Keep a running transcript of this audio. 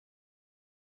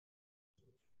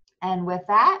And with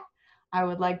that, I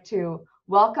would like to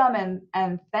welcome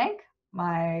and thank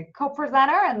my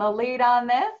co-presenter and the lead on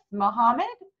this, Mohamed,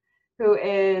 who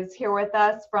is here with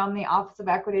us from the Office of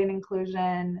Equity and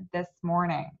Inclusion this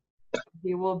morning.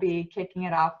 He will be kicking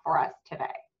it off for us today.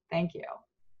 Thank you.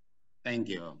 Thank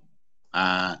you.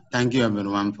 Thank you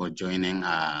everyone for joining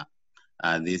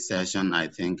this session. I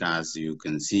think as you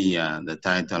can see, the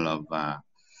title of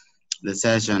the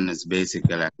session is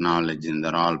basically acknowledging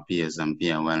the role peers and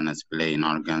peer wellness play in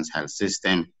Oregon's health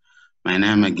system. My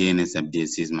name again is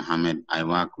Abdiasis Mohamed. I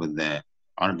work with the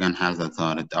Oregon Health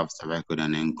Authority, Office of Equity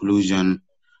and Inclusion.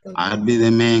 I'll be the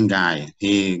main guy.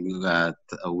 He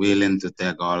willing to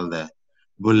take all the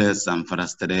bullets and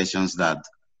frustrations that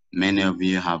many of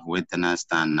you have witnessed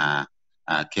and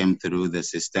came through the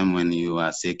system when you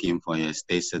are seeking for your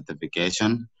state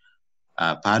certification.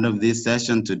 Part of this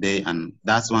session today, and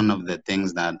that's one of the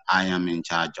things that I am in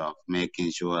charge of,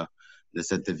 making sure the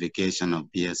certification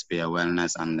of peer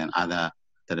wellness and then other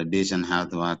traditional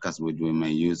health workers, which we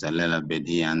may use a little bit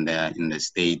here and there in the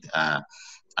state, are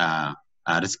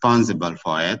responsible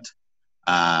for it.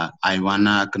 I want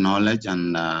to acknowledge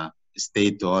and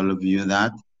state to all of you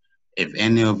that if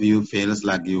any of you feels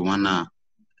like you want to,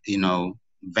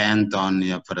 vent on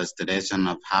your frustration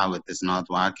of how it is not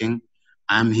working,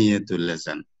 I'm here to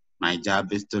listen. My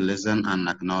job is to listen and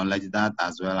acknowledge that,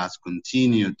 as well as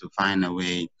continue to find a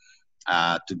way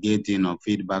to get,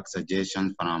 feedback,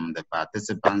 suggestions from the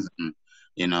participants and,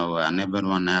 and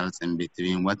everyone else in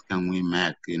between. What can we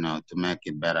make, to make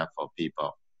it better for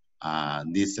people,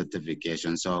 this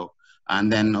certification. So,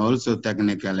 and then also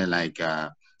technically, like I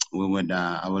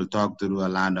will talk through a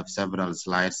lot of several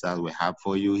slides that we have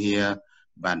for you here,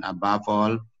 but above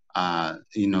all,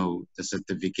 the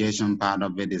certification part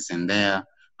of it is in there,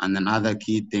 and then other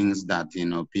key things that,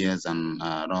 peers and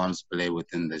roles play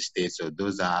within the state. So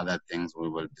those are other things we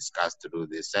will discuss through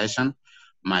this session.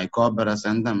 My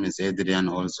co-presenter, Ms. Adrienne,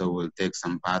 also will take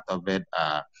some part of it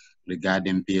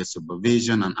regarding peer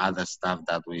supervision and other stuff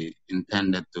that we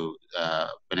intended to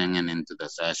bring into the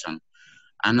session.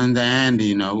 And in the end,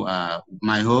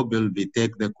 my hope will be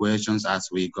take the questions as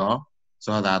we go,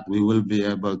 so that we will be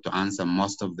able to answer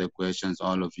most of the questions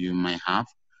all of you may have.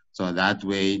 So that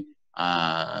way,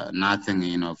 nothing,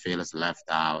 feels left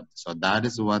out. So that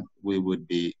is what we would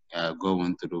be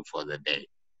going through for the day.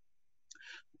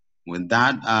 With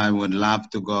that, I would love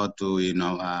to go to,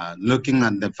 looking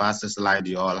at the first slide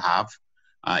you all have.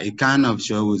 It kind of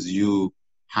shows you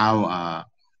how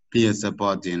peer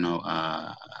support,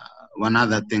 one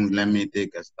other thing, let me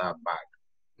take a step back.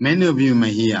 Many of you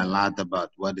may hear a lot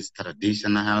about what is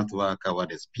traditional health worker,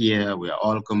 what is peer. We are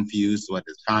all confused. What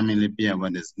is family peer?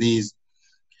 What is this?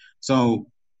 So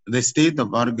the state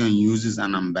of Oregon uses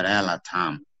an umbrella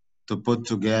term to put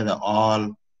together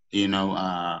all,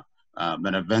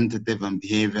 preventative and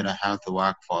behavioral health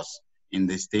workforce in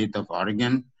the state of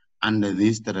Oregon under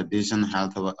this traditional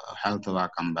health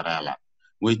work umbrella,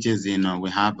 which is,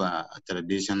 we have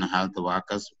traditional health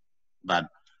workers, but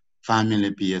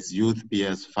family peers, youth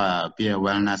peers, peer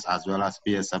wellness, as well as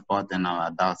peer support in our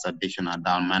adults, additional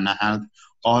adult mental health,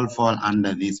 all fall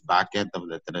under this bucket of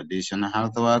the traditional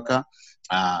health worker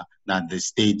that the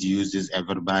state uses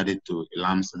everybody to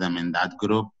lump them in that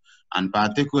group. And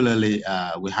particularly,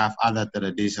 we have other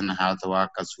traditional health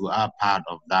workers who are part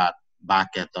of that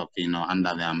bucket of,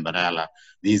 under the umbrella.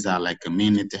 These are like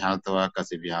community health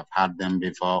workers, if you have heard them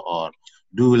before, or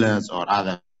doulas or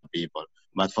other people.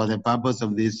 But for the purpose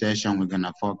of this session, we're going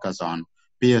to focus on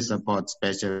peer support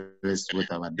specialists with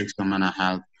our addiction mental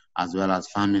health, as well as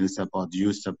family support,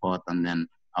 youth support, and then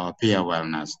our peer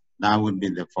wellness. That would be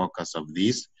the focus of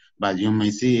this. But you may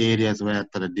see areas where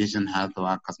traditional health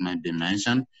workers might be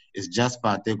mentioned. It's just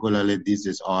particularly, this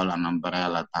is all an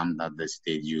umbrella term that the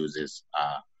state uses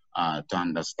to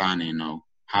understand,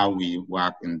 how we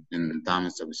work in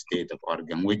terms of the state of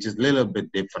Oregon, which is a little bit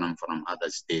different from other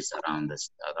states around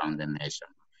the nation.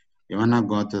 You want to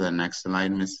go to the next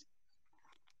slide, Miss?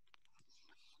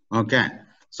 Okay,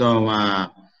 so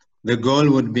the goal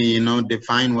would be,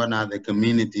 define what are the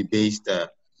community-based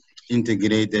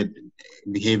integrated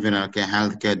behavioral care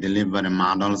healthcare delivery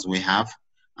models we have,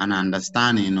 and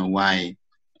understand, why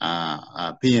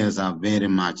peers are very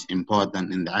much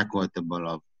important in the equitable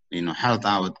of health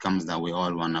outcomes that we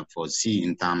all want to foresee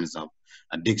in terms of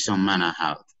addiction mental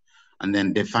health. And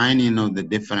then define, the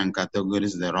different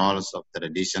categories, the roles of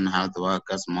traditional health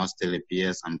workers, mostly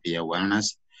peers and peer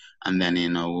wellness. And then,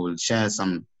 we'll share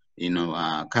some,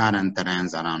 current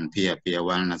trends around peer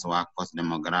wellness workforce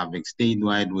demographics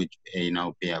statewide, which,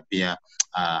 peer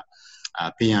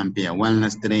and peer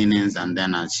wellness trainings. And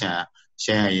then I'll share,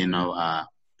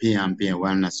 PMP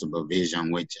wellness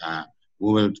supervision, which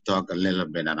we will talk a little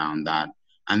bit around that.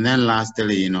 And then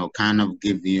lastly, you know, kind of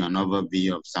give you an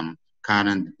overview of some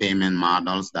current payment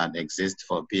models that exist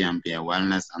for PMP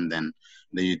wellness, and then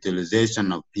the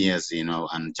utilization of peers, you know,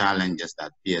 and challenges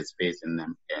that peers face in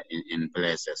them in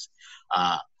places.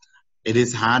 It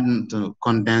is hard to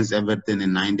condense everything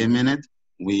in 90 minutes.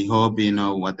 We hope, you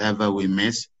know, whatever we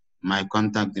miss, my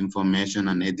contact information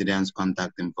and Adrienne's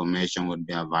contact information would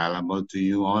be available to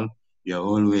you all. You're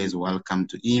always welcome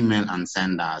to email and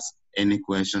send us any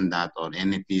question that or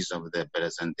any piece of the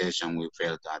presentation we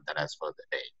failed to address for the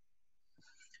day.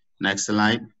 Next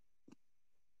slide.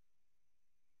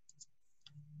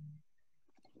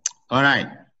 All right.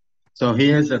 So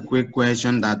here's a quick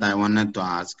question that I wanted to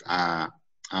ask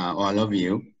all of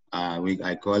you.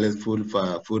 I call it food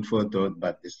for thought,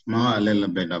 but it's more a little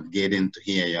bit of getting to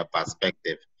hear your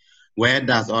perspective. Where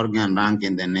does Oregon rank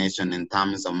in the nation in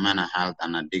terms of mental health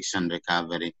and addiction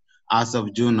recovery as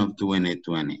of June of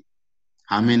 2020?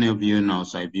 How many of you know?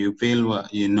 So if you feel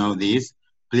you know this,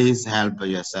 please help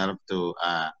yourself to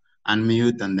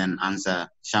unmute and then answer,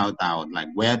 shout out. Like,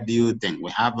 where do you think?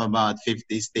 We have about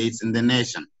 50 states in the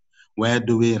nation. Where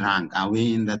do we rank? Are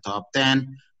we in the top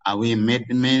 10? Are we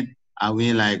mid? Are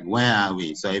we like, where are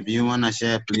we? So if you want to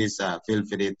share, please feel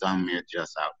free to unmute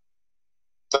yourself.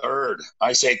 Third.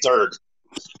 I say third.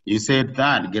 You said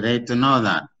third. Great to know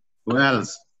that. Who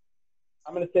else?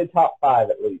 I'm going to say top 5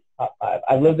 at least. Top 5.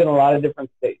 I've lived in a lot of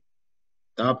different states.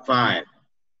 Top 5.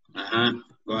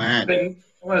 Go ahead. I'm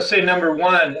going to say number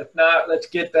 1. If not, let's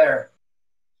get there.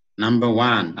 Number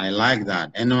 1. I like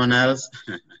that. Anyone else?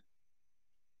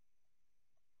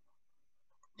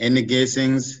 Any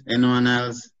guessings? Anyone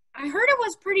else? I heard it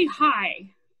was pretty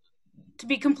high, to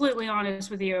be completely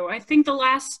honest with you. I think the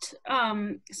last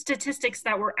statistics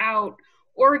that were out,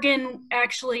 Oregon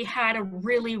actually had a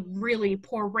really, really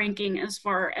poor ranking as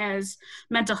far as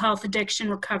mental health addiction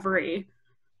recovery.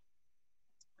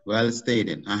 Well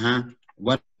stated.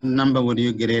 What number would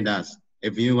you grade us?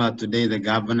 If you were today the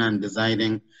governor and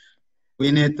deciding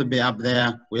we need to be up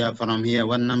there, we are from here,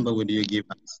 what number would you give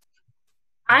us?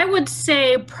 I would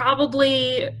say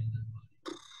probably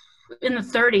in the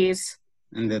 30s.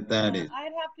 In the 30s.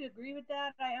 I'd have to agree with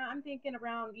that. I'm thinking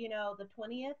around, you know, the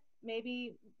 20th,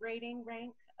 maybe rating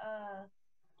rank,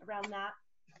 around that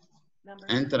number.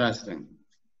 Interesting.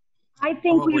 I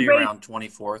think probably around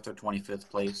 24th or 25th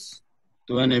place.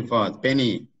 24th.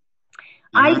 Penny.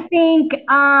 I think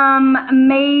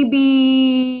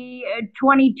maybe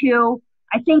 22.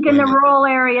 I think in the rural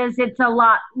areas it's a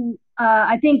lot.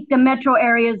 I think the metro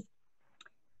areas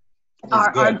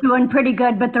are doing pretty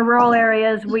good, but the rural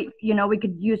areas, we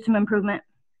could use some improvement.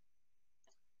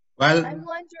 Well, I'm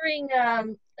wondering,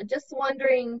 just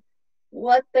wondering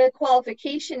what the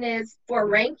qualification is for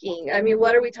ranking. I mean,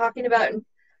 what are we talking about in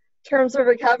terms of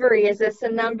recovery? Is this a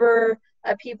number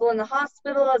of people in the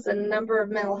hospital? Is it a number of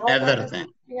mental health?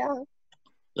 Everything. Yeah.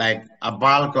 Like a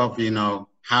bulk of, you know,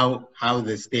 how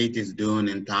the state is doing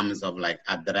in terms of like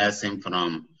addressing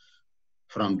from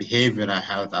behavioral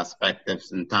health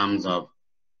perspectives in terms of,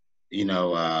 you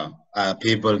know,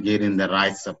 people getting the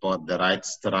right support, the right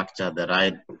structure, the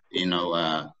right, you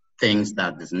know, things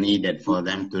that is needed for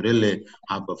them to really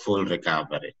have a full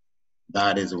recovery.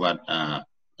 That is what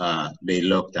they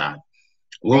looked at.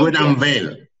 We will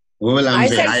unveil. We will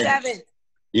unveil. I say 7.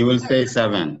 You will say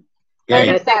 7.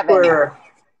 Okay.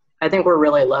 I think we're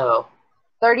really low.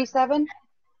 37.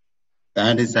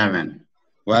 37.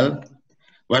 Well,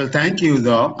 thank you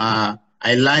though.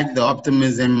 I like the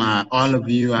optimism. All of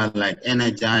you are like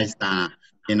energized,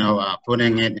 you know,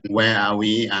 putting it in where are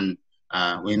we, and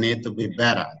we need to be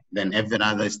better than every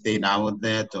other state out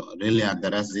there to really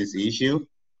address this issue.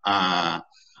 But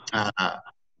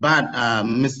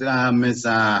Miss,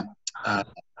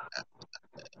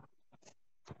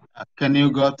 can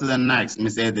you go to the next,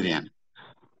 Miss Adrienne?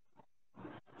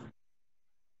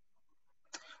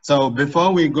 So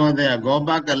before we go there, go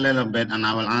back a little bit and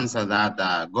I will answer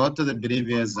that. Go to the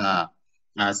previous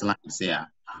slides here.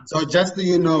 So just so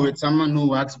you know, with someone who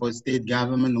works for state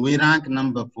government, we rank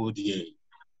number 48,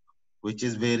 which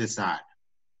is very sad.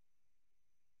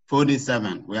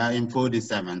 47, we are in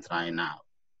 47th right now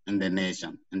in the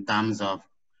nation in terms of,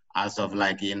 as of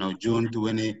like, you know, June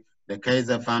 20, the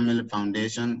Kaiser Family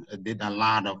Foundation did a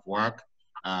lot of work,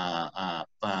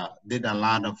 did a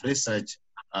lot of research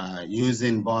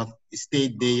using both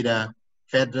state data,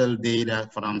 federal data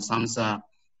from SAMHSA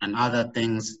and other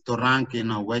things to rank, you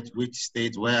know, which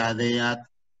states, where are they at?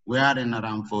 We are in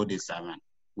around 47,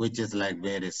 which is like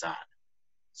very sad.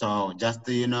 So just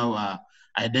to, you know,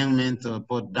 I didn't mean to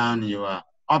put down your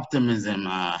optimism,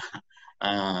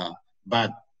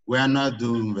 but we are not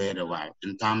doing very well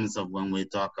in terms of when we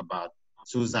talk about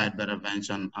suicide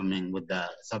prevention, I mean, with the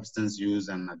substance use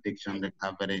and addiction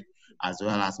recovery, as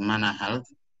well as mental health.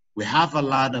 We have a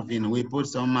lot of, we put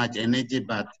so much energy,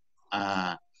 but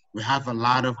we have a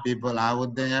lot of people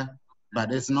out there,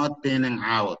 but it's not panning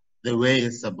out the way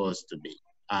it's supposed to be.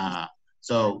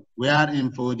 So we are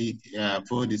in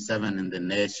 47 in the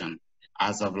nation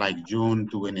as of like June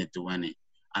 2020.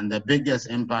 And the biggest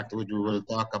impact, which we will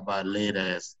talk about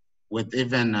later, is with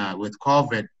even with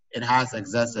COVID, it has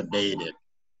exacerbated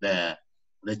the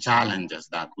challenges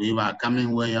that we were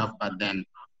coming way off, but then,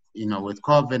 with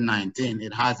COVID-19,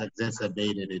 it has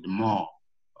exacerbated it more.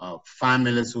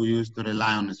 Families who used to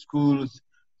rely on the schools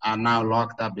are now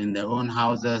locked up in their own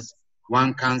houses.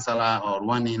 One counselor or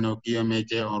one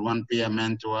QMHA or one peer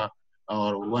mentor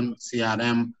or one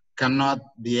CRM cannot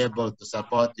be able to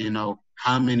support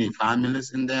how many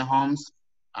families in their homes.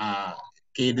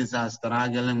 Kids are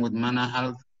struggling with mental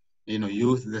health.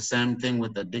 Youth, the same thing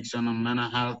with addiction and mental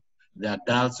health. The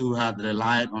adults who had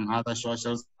relied on other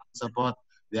social support,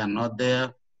 they are not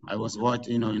there. I was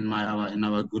watching, in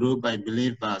our group, I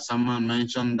believe someone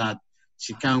mentioned that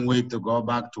she can't wait to go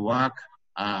back to work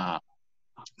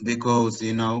because,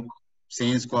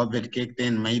 since COVID kicked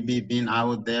in, maybe being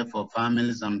out there for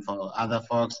families and for other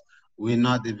folks, we're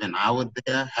not even out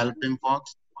there helping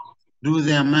folks. Do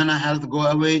their mental health go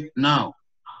away? No.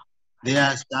 They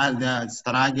are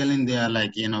struggling, they are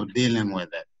like, dealing with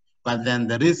it. But then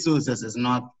the resources is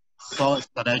not so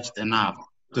stretched enough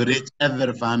to reach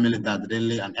every family that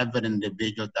really, and every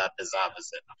individual that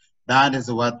deserves it. That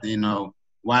is what,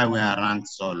 why we are ranked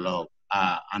so low.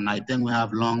 And I think we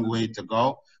have a long way to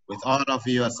go. With all of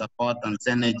your support and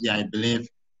synergy, I believe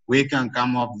we can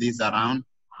come up this around.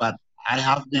 But I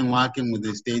have been working with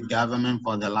the state government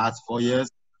for the last 4 years.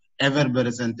 Every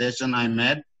presentation I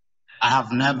made, I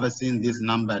have never seen this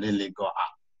number really go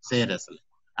up, seriously.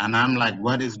 And I'm like,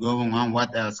 what is going on?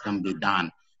 What else can be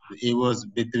done? It was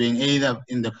between either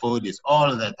in the 40s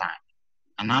all the time.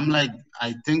 And I'm like,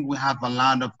 I think we have a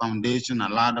lot of foundation, a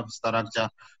lot of structure.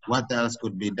 What else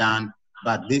could be done?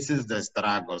 But this is the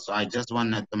struggle. So I just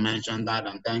wanted to mention that,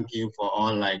 and thank you for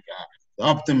all the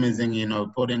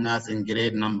optimism, putting us in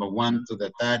grade number 1 to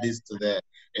the 30s to the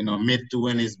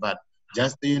mid-20s. But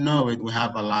just so you know it, we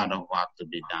have a lot of work to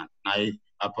be done. I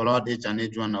applaud each and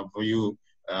each one of you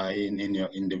in your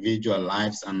individual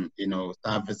lives and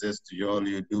services to all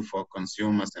you do for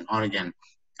consumers in Oregon.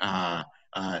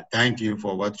 Thank you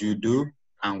for what you do,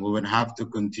 and we will have to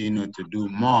continue to do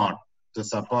more to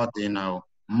support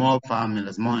more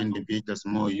families, more individuals,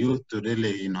 more youth to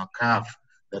really curb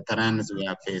the trends we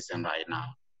are facing right now.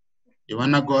 You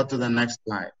want to go to the next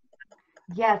slide?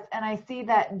 Yes, and I see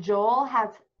that Joel has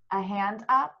a hand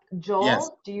up. Joel, yes.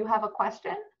 Do you have a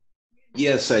question?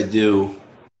 Yes, I do.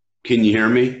 Can you hear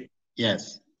me?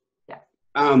 Yes. Yeah.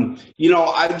 I'm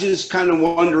just kind of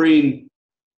wondering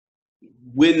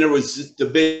when there was the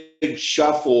big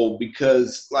shuffle,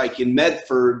 because like in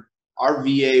Medford, our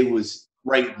VA was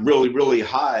ranked really, really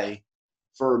high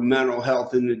for mental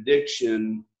health and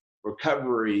addiction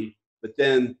recovery, but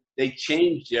then they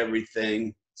changed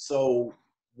everything. So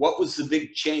what was the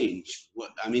big change?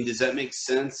 Does that make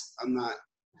sense? I'm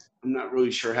not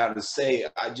really sure how to say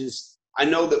it. I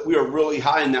know that we were really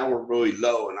high and now we're really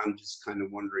low, and I'm just kind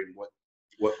of wondering what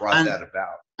brought that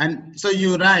about. And so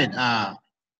you're right.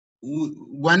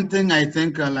 One thing I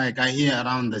think I hear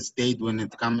around the state when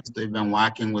it comes to even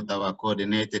working with our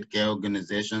coordinated care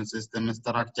organization system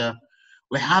structure,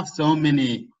 we have so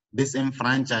many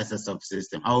disenfranchises of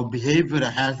system. Our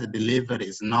behavioral health delivery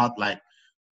is not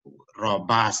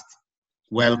robust,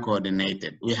 well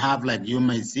coordinated. We have, you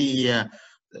may see here,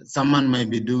 someone may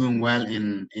be doing well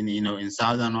in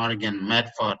Southern Oregon,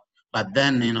 Medford, but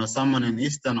then someone in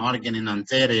Eastern Oregon, in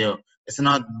Ontario, it's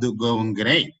not going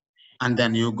great. And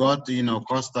then you go to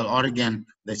Coastal Oregon,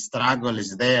 the struggle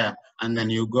is there, and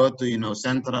then you go to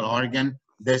Central Oregon,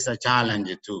 there's a challenge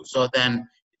too. So then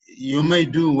you may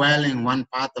do well in one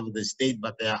part of the state,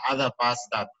 but there are other parts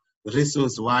that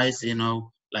resource-wise,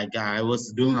 I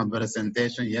was doing a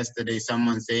presentation yesterday,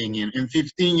 someone saying in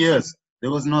 15 years, there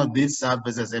was no these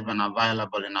services even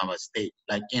available in our state,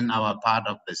 in our part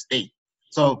of the state.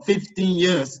 So 15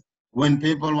 years, when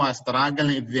people were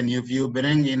struggling, even if you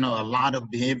bring a lot of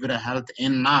behavioral health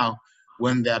in now,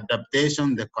 when the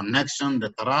adaptation, the connection, the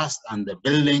trust, and the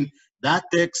building, that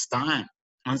takes time.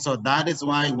 And so that is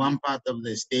why one part of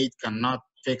the state cannot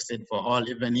fix it for all.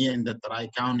 Even here in the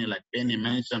Tri-County, like Penny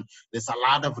mentioned, there's a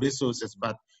lot of resources,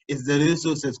 but is the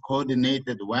resources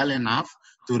coordinated well enough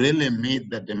to really meet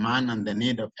the demand and the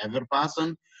need of every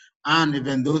person? And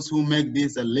even those who make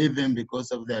this a living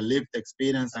because of their lived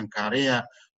experience and career,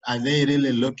 are they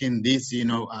really looking this,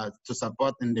 to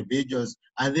support individuals?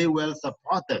 Are they well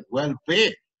supported, well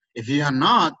paid? If you are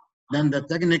not, then the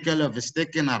technical of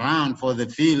sticking around for the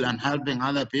field and helping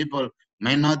other people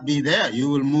may not be there. You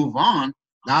will move on.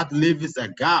 That leaves a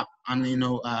gap, and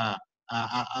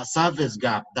a service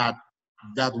gap that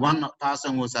one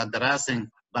person was addressing,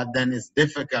 but then it's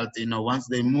difficult, once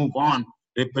they move on,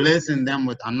 replacing them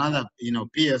with another,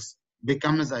 peers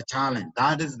becomes a challenge.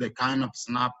 That is the kind of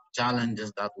snap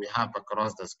challenges that we have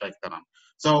across the spectrum.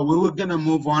 So we were gonna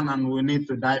move on, and we need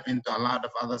to dive into a lot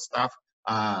of other stuff.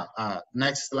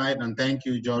 Next slide, and thank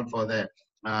you, Joel, for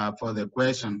the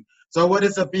question. So what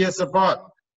is a peer support?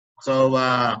 So,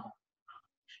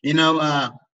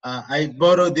 I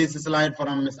borrowed this slide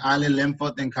from Ms. Ali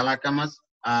Lempot in Calakamas.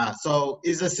 So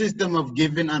it's a system of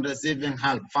giving and receiving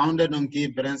help founded on key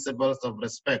principles of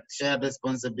respect, shared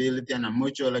responsibility, and a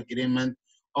mutual agreement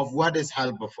of what is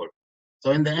helpful.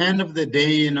 So in the end of the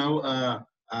day,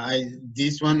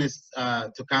 this one is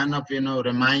to kind of,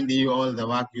 remind you all the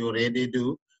work you already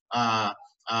do,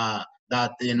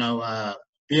 that,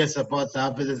 peer support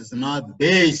services is not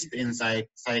based in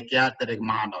psychiatric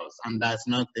models, and that's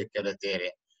not the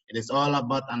criteria. It is all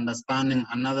about understanding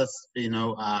another's,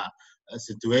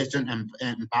 situation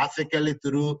empathically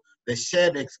through the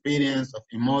shared experience of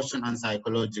emotion and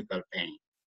psychological pain.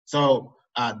 So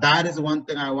that is one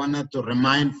thing I wanted to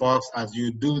remind folks as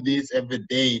you do this every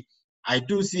day. I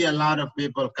do see a lot of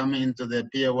people coming into the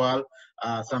peer world.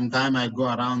 Sometimes I go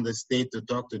around the state to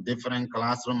talk to different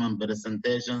classroom and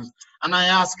presentations, and I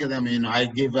ask them,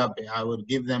 I would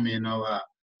give them,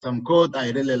 some quote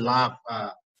I really love,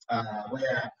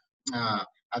 where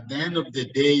at the end of the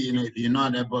day, if you're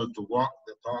not able to walk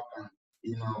the talk and,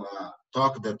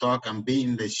 talk the talk and be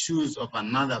in the shoes of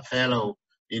another fellow,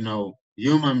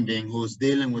 human being who's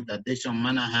dealing with addiction,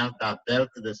 mental health, that dealt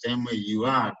the same way you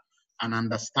are, and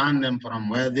understand them from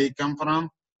where they come from,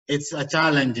 it's a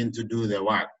challenging to do the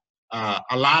work.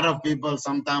 A lot of people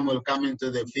sometimes will come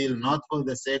into the field not for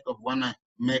the sake of want to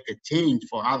make a change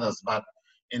for others, but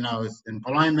it's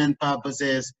employment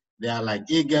purposes. They are like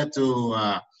eager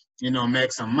to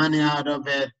make some money out of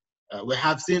it. We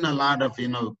have seen a lot of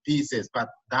pieces, but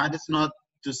that is not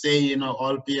to say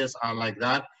all peers are like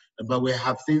that. But we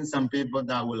have seen some people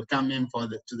that will come in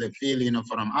to the field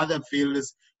from other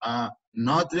fields,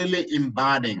 not really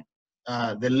embodying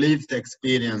the lived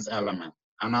experience element.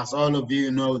 And as all of you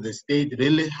know, the state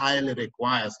really highly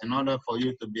requires, in order for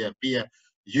you to be a peer,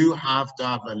 you have to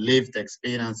have a lived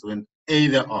experience with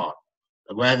either or,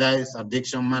 whether it's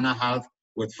addiction, mental health,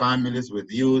 with families, with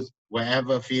youth,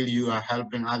 wherever field you are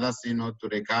helping others, to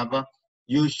recover,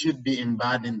 you should be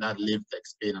embodying that lived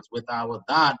experience. Without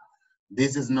that,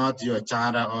 this is not your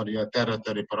charter or your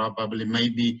territory. Probably,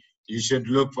 maybe you should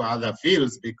look for other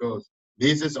fields, because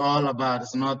this is all about,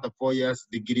 it's not a 4 years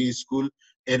degree school.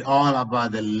 It's all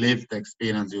about the lived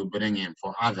experience you bring in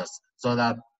for others, so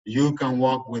that you can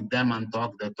walk with them and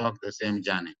talk the same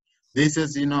journey. This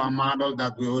is, a model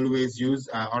that we always use,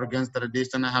 Oregon's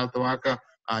traditional health worker.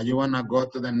 You wanna go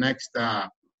to the next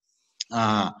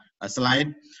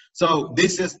slide. So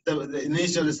this is the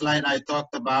initial slide I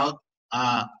talked about.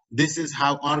 This is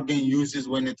how Oregon uses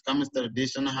when it comes to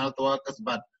traditional health workers,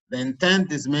 but the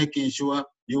intent is making sure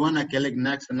you wanna click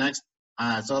next,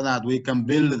 so that we can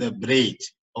build the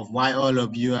bridge of why all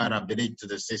of you are a bridge to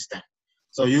the system.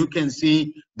 So you can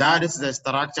see that is the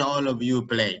structure all of you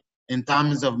play in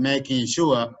terms of making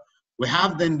sure we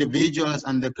have the individuals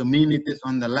and the communities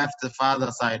on the left, the father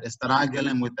side,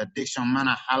 struggling with addiction,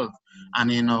 mental health,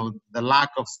 and the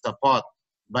lack of support.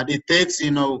 But it takes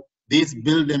this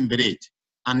building bridge,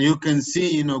 and you can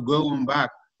see going back.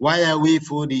 Why are we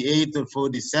 48 or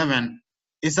 47?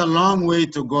 It's a long way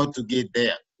to go to get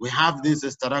there. We have this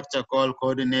structure called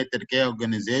coordinated care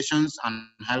organizations and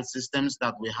health systems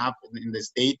that we have in the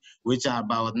state, which are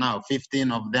about now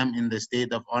 15 of them in the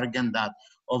state of Oregon that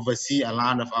oversee a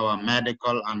lot of our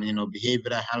medical and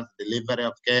behavioral health delivery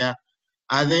of care.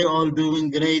 Are they all doing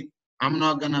great? I'm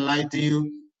not gonna lie to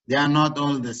you. They are not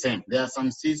all the same. There are some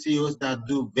CCOs that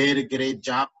do very great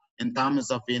job in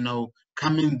terms of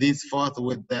coming this forth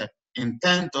with the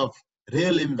intent of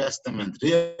real investment,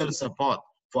 real support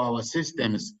for our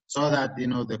systems, so that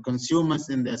the consumers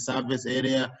in the service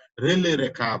area really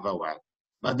recover well.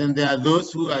 But then there are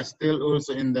those who are still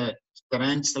also in the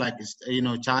strengths, like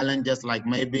challenges, like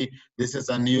maybe this is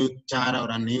a new charter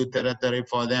or a new territory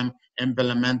for them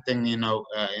implementing in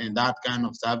that kind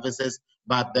of services.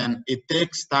 But then it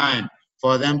takes time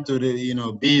for them to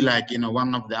be like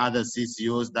one of the other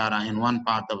CCOs that are in one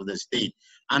part of the state.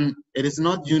 And it is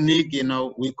not unique, you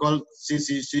know, we call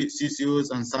CCUs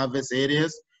and service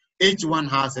areas. Each one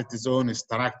has its own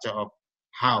structure of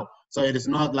how. So it is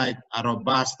not like a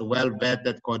robust,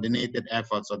 well-vetted, coordinated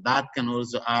effort. So that can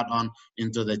also add on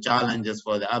into the challenges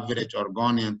for the average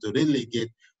Oregonian to really get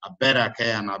a better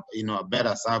care and a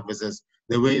better services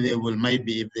the way they will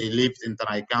maybe if they lived in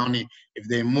Tri-County, if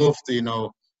they moved to,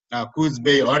 Coos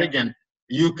Bay, Oregon,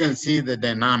 you can see the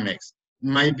dynamics.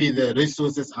 Maybe the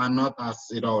resources are not as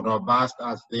robust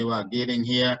as they were getting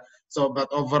here. So, but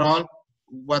overall,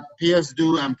 what peers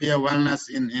do and peer wellness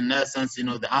in essence,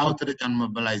 the outreach and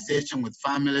mobilization with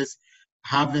families,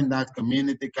 having that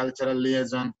community cultural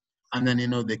liaison, and then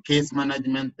the case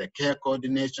management, the care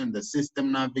coordination, the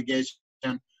system navigation,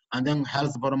 and then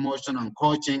health promotion and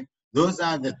coaching. Those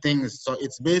are the things. So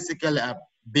it's basically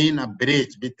being a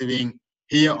bridge between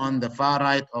here on the far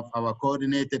right of our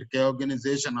coordinated care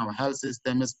organization, our health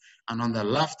systems, and on the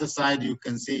left side, you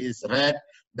can see is red.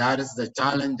 That is the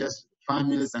challenges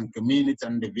families and communities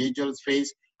and individuals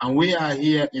face. And we are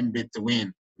here in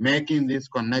between, making this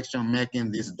connection,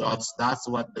 making these dots. That's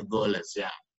what the goal is,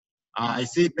 yeah. I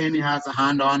see Penny has a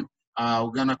hand on.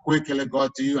 We're gonna quickly go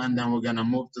to you and then we're gonna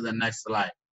move to the next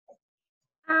slide.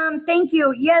 Thank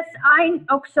you. Yes,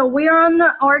 so we're on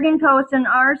the Oregon coast, and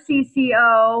our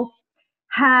CCO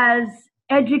has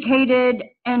educated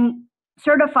and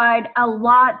certified a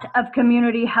lot of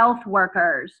community health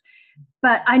workers.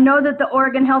 But I know that the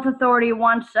Oregon Health Authority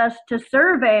wants us to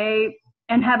survey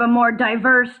and have a more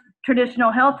diverse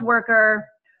traditional health worker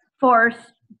force.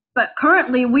 But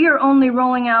currently, we are only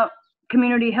rolling out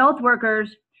community health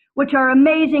workers, which are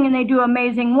amazing and they do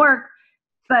amazing work.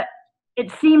 But it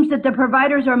seems that the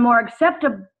providers are more accept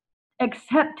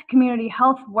community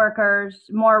health workers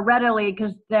more readily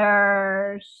because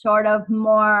they're sort of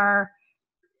more,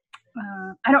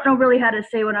 I don't know really how to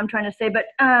say what I'm trying to say, but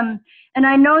and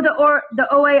I know the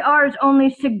OARs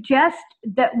only suggest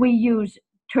that we use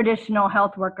traditional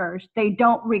health workers. They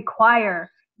don't require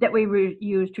that we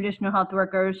use traditional health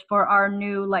workers for our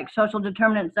new social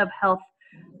determinants of health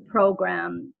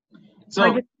program.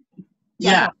 So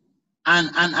yeah.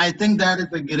 And I think that is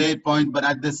a great point, but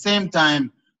at the same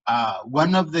time,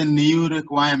 one of the new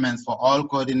requirements for all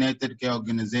coordinated care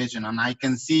organization, and I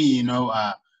can see,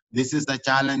 this is the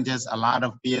challenges a lot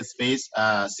of peers face,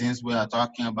 since we are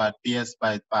talking about peers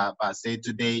per se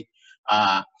today.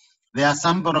 There are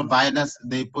some providers,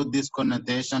 they put this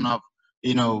connotation of,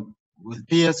 with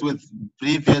peers with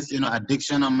previous,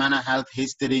 addiction or mental health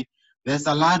history. There's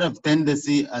a lot of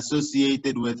tendency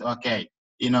associated with, okay,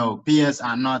 peers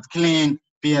are not clean,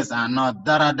 peers are not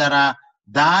da-da-da-da.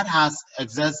 That has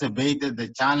exacerbated the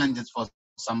challenges for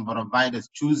some providers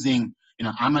choosing,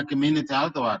 I'm a community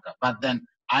health worker, but then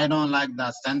I don't like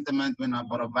that sentiment when a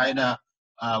provider,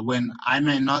 when I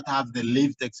may not have the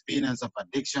lived experience of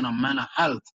addiction or mental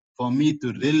health for me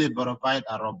to really provide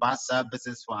a robust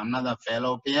services for another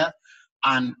fellow peer.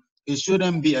 And it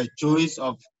shouldn't be a choice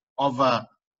of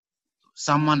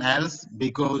someone else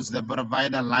because the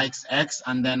provider likes X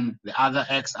and then the other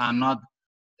X are not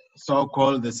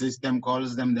so-called, the system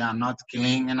calls them, they are not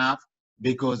clean enough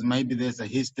because maybe there's a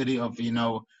history of,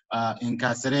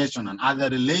 incarceration and other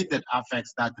related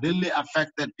effects that really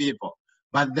affected people.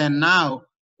 But then now,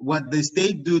 what the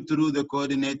state do through the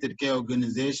coordinated care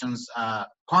organizations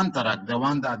contract, the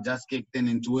one that just kicked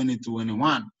in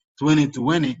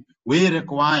 2020, we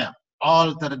require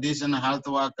all traditional health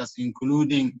workers,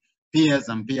 including peers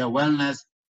and peer wellness,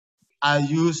 are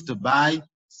used by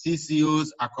CCOs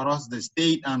across the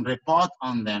state and report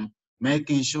on them,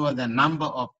 making sure the number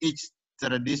of each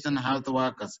traditional health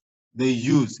workers they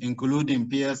use, including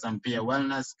peers and peer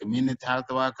wellness, community health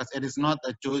workers. It is not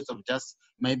a choice of just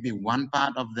maybe one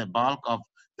part of the bulk of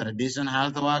traditional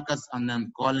health workers and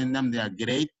then calling them they are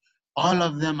great. All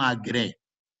of them are great.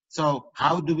 So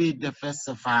how do we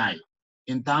diversify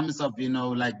in terms of,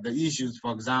 like the issues,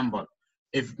 for example,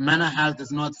 if mental health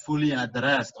is not fully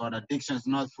addressed or addiction is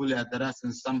not fully addressed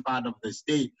in some part of the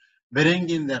state,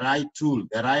 bringing the right tool,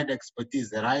 the right expertise,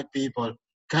 the right people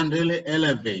can really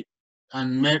elevate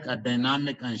and make a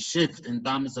dynamic and shift in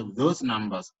terms of those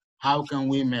numbers. How can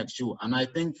we make sure? And I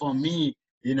think for me,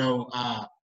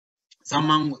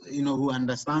 someone, who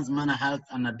understands mental health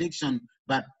and addiction,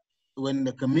 but when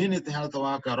the community health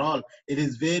worker role, it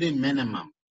is very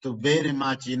minimum to very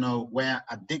much, where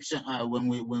addiction,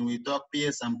 when we talk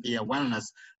peers and peer wellness,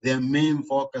 their main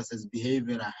focus is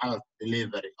behavioral health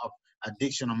delivery of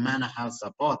addiction or mental health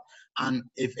support. And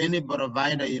if any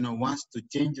provider, wants to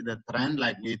change the trend,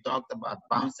 like we talked about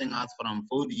bouncing us from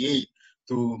 48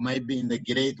 to maybe in the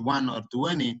grade 1 or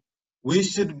 20, we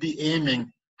should be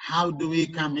aiming how do we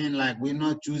come in, like we're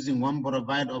not choosing one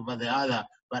provider over the other,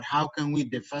 but how can we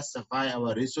diversify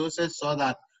our resources so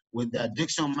that with the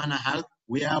addiction mental health,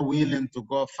 we are willing to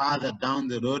go farther down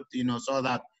the road, you know, so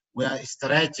that we are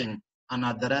stretching and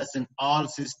addressing all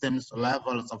systems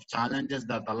levels of challenges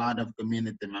that a lot of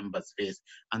community members face.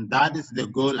 And that is the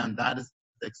goal, and that is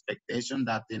the expectation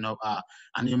that, you know,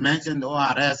 and you mentioned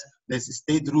ORS, there's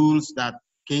state rules that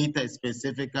cater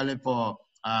specifically for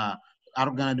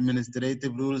organ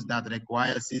administrative rules that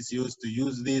require CCOs to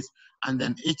use this. And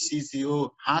then each CCO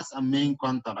has a main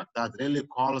contract that really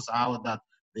calls out that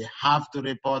they have to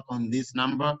report on this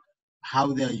number, how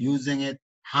they're using it,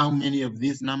 how many of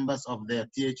these numbers of their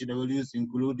THWs,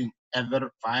 including ever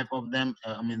 5 of them,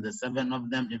 I mean the 7 of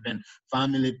them, even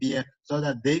family peer, so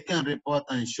that they can report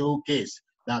and showcase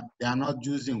that they are not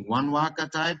using one worker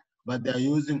type, but they're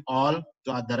using all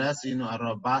to address, you know, a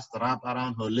robust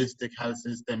wrap-around holistic health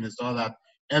system so that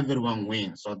everyone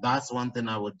wins. So that's one thing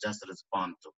I would just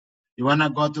respond to. You want to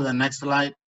go to the next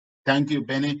slide? Thank you,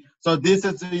 Penny. So this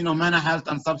is, you know, mental health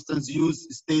and substance use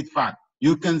state fact.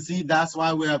 You can see that's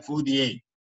why we have 47.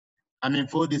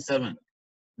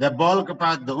 The bulk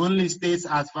part, the only states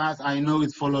as far as I know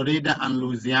is Florida and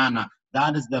Louisiana.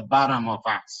 That is the bottom of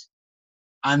us.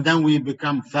 And then we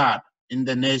become 3rd in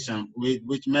the nation,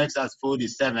 which makes us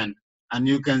 47. And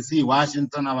you can see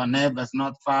Washington, our neighbors,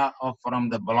 not far off from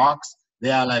the blocks. They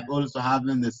are like also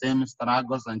having the same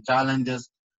struggles and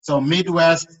challenges. So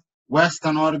Midwest,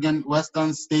 Western Oregon,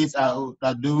 Western states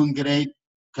are doing great.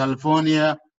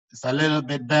 California is a little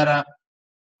bit better.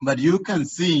 But you can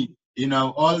see, you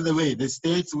know, all the way, the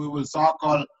states we will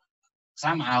so-called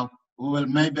somehow, we will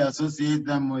maybe associate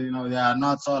them with, you know, they are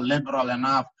not so liberal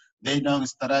enough. They don't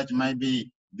stretch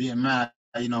maybe, you know,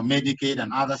 Medicaid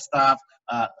and other stuff.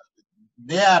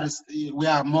 We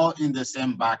are more in the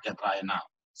same bucket right now.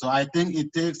 So I think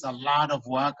it takes a lot of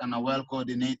work and a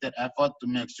well-coordinated effort to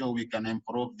make sure we can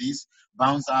improve this,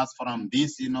 bounce us from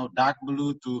this, you know, dark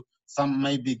blue to some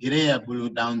maybe grayer blue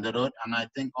down the road. And I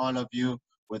think all of you,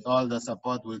 with all the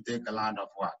support, will take a lot of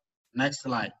work. Next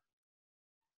slide.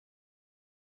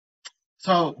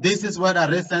 So this is what a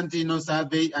recent, you know,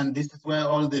 survey, and this is where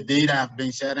all the data I've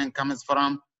been sharing comes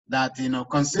from, that, you know,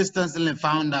 consistently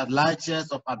found that large shares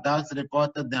of adults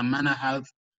reported their mental health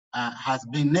has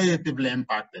been negatively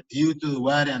impacted due to the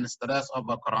worry and stress of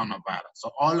the coronavirus.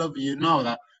 So all of you know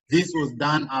that this was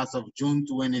done as of June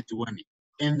 2020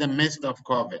 in the midst of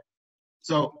COVID.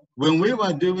 So when we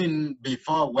were doing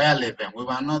before well even, we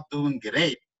were not doing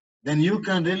great, then you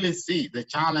can really see the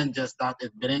challenges that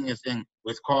it brings in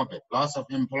with COVID, loss of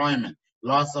employment,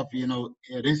 loss of, you know,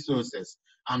 resources,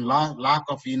 and lack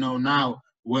of, you know, now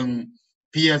when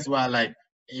peers were like,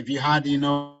 if you had, you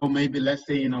know, maybe let's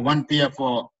say, you know, one peer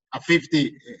for a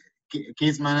 50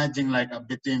 case managing like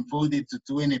between 40 to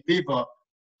 20 people,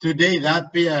 today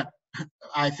that peer,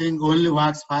 I think, only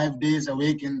works 5 days a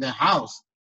week in the house.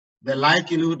 The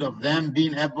likelihood of them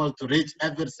being able to reach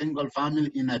every single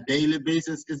family in a daily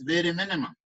basis is very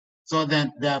minimum. So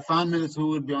then there are families who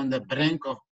will be on the brink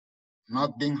of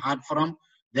not being heard from.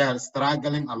 They are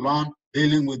struggling alone,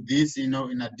 dealing with this, you know,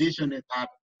 in addition, it had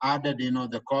added, you know,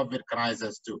 the COVID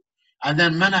crisis too. And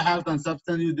then mental health and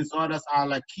substance use disorders are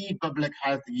like key public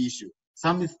health issue.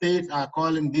 Some states are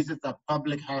calling this as a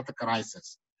public health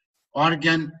crisis.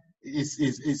 Oregon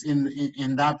is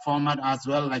in that format as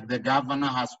well, like the governor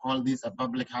has called this a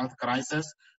public health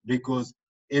crisis because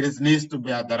it needs to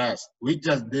be addressed. We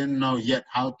just didn't know yet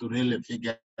how to really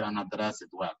figure and address it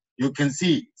well. You can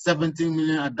see 17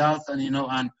 million adults and, you know,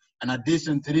 and in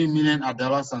addition, 3 million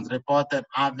adolescents reported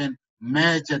having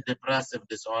major depressive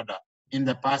disorder in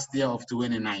the past year of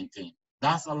 2019.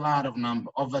 That's a lot of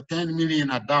number. Over 10 million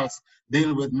adults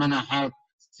deal with mental health,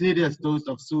 serious dose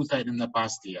of suicide in the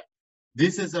past year.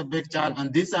 This is a big challenge,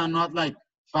 and these are not like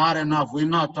far enough. We're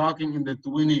not talking in the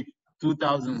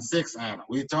 2006 era.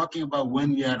 We're talking about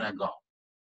 1 year ago.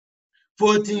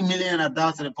 14 million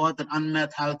adults reported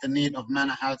unmet health need of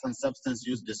mental health and substance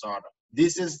use disorder.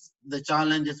 This is the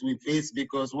challenges we face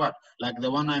because what? Like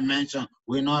the one I mentioned,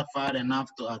 we're not far enough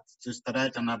to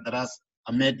stretch and address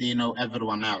amid, you know,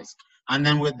 everyone else. And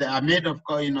then with the amid of,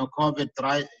 you know, COVID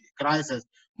crisis,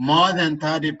 more than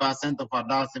 30% of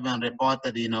adults even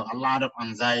reported, you know, a lot of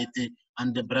anxiety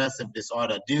and depressive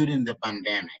disorder during the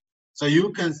pandemic. So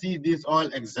you can see this all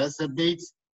exacerbates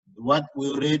what we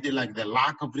already like the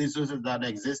lack of resources that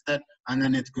existed, and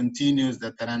then it continues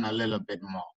the trend a little bit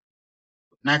more.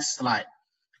 Next slide.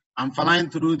 I'm flying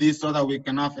through this so that we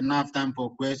can have enough time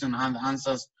for questions and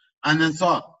answers. And then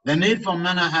so the need for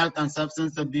mental health and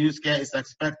substance abuse care is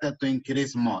expected to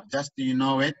increase more, just so you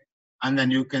know it. And then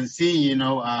you can see, you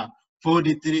know,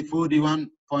 41%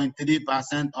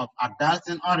 36.3% of adults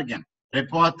in Oregon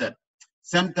reported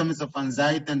symptoms of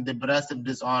anxiety and depressive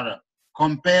disorder,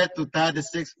 compared to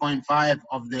 36.5%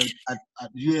 of the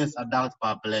U.S. adult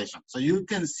population. So you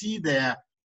can see there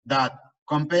that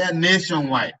compare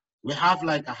nationwide, we have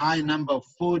like a high number of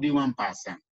 41%.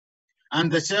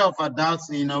 And the share of adults,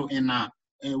 you know,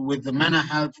 with the mental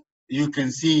health, you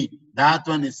can see that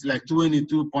one is like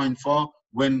 22.4,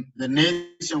 when the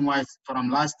nationwide from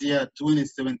last year,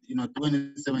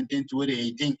 2017,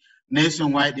 2018,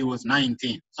 nationwide it was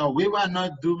 19. So we were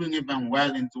not doing even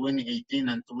well in 2018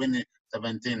 and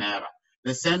 2017 era.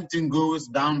 The same thing goes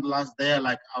down last year,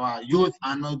 like our youth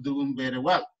are not doing very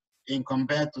well in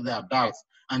compared to the adults.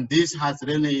 And this has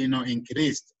really, you know,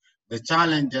 increased the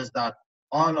challenges that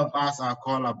all of us are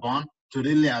called upon to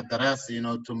really address, you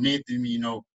know, to meet, you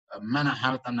know, mental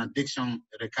health and addiction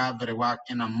recovery work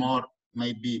in a more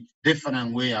maybe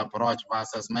different way approach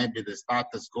versus maybe the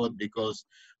status quo, because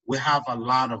we have a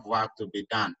lot of work to be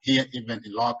done here, even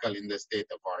local in the state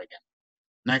of Oregon.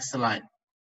 Next slide.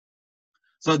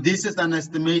 So this is an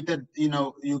estimated, you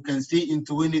know, you can see in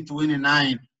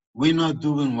 2029, we're not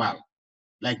doing well.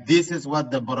 Like this is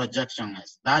what the projection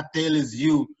is. That tells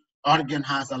you Oregon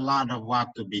has a lot of work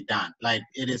to be done. Like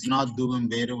it is not doing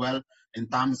very well in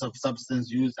terms of substance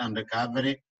use and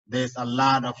recovery. There's a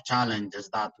lot of challenges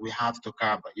that we have to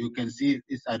cover. You can see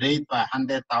it's a rate by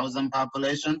 100,000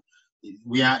 population.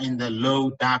 We are in the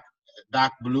low dark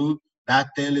blue. That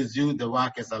tells you the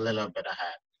work is a little bit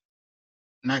ahead.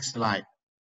 Next slide.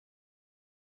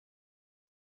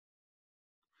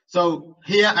 So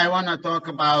here I want to talk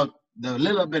about the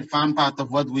little bit fun part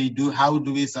of what we do. How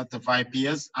do we certify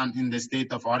peers and in the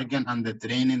state of Oregon and the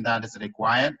training that is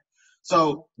required?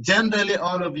 So generally,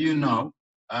 all of you know,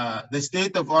 the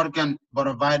state of Oregon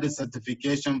provided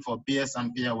certification for peers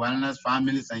and peer wellness,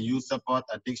 families and youth support,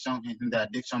 addiction in the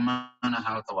addiction mental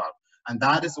health world. And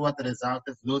that is what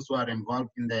resulted those who are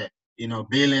involved in the, you know,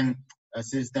 billing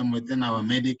system within our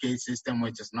Medicaid system,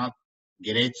 which is not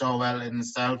great so well in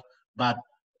itself, but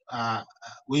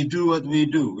we do what we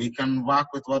do. We can work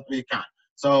with what we can.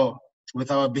 So with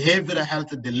our behavioral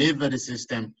health delivery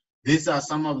system, these are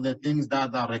some of the things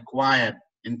that are required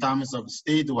in terms of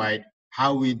statewide,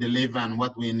 how we deliver and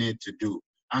what we need to do.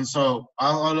 And so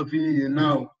all of you, you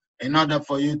know, in order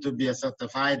for you to be a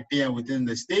certified peer within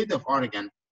the state of Oregon,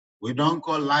 we don't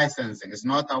call licensing. It's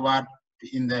not a word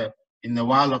in the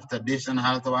world of traditional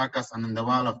health workers and in the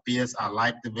world of peers are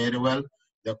liked very well.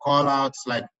 The call outs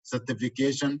like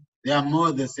certification, they are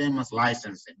more the same as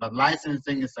licensing. But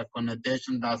licensing is a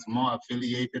connotation that's more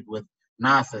affiliated with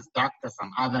nurses, doctors,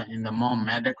 and other in the more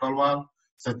medical world.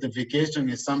 Certification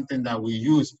is something that we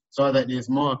use so that it's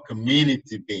more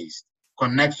community-based,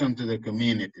 connection to the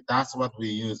community. That's what we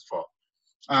use for.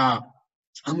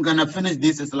 I'm gonna finish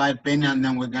this slide, Penny, and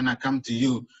then we're gonna come to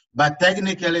you. But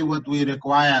technically what we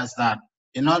require is that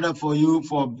in order for you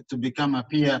to become a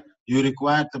peer, you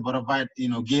require to provide, you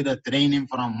know, get a training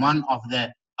from one of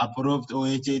the approved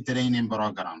OHA training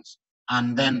programs.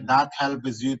 And then that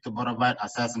helps you to provide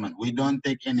assessment. We don't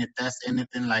take any tests,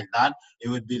 anything like that. It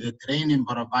would be the training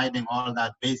providing all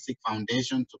that basic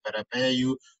foundation to prepare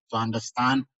you to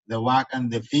understand the work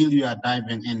and the field you are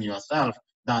diving in yourself,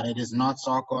 that it is not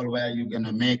so-called where you're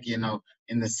gonna make, you know,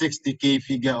 in the 60K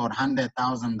figure or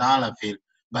 $100,000 field,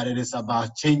 but it is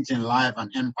about changing life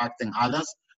and impacting others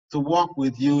to walk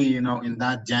with you, you know, in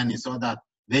that journey so that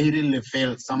they really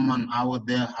feel someone out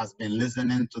there has been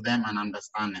listening to them and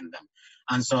understanding them.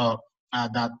 And so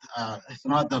it's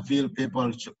not a field people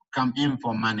should come in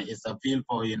for money. It's a field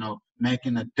for, you know,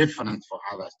 making a difference for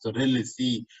others to really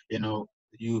see, you know,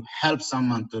 you help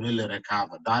someone to really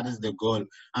recover. That is the goal.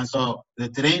 And so the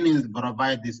trainings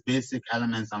provide these basic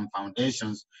elements and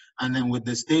foundations. And then with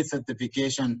the state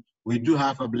certification, we do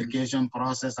have application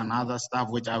process and other stuff,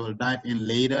 which I will dive in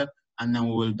later. And then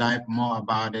we will dive more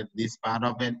about it, this part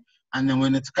of it. And then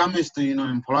when it comes to, you know,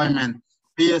 employment,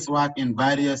 peers work in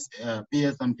various,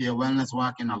 peers and peer wellness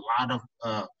work in a lot of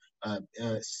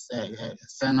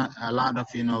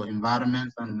you know,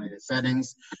 environments and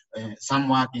settings. Some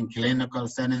work in clinical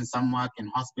settings, some work in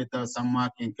hospitals, some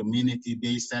work in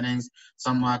community-based settings,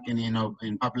 some work in, you know,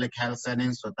 in public health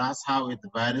settings. So that's how it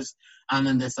varies. And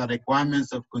then there's a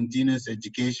requirements of continuous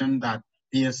education that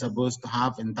peers supposed to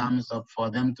have in terms of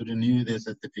for them to renew their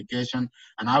certification.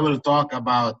 And I will talk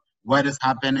about what is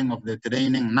happening of the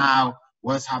training now,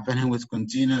 what's happening with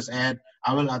continuous ed.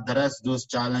 I will address those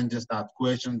challenges, that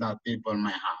questions that people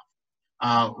may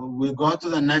have. We'll go to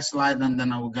the next slide, and then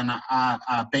we're gonna,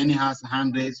 Penny has a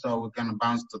hand raised, so we're gonna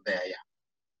bounce to there, yeah.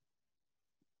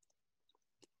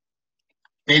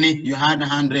 Penny, you had a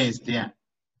hand raised, yeah.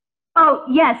 Oh,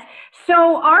 yes.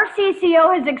 So our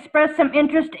CCO has expressed some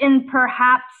interest in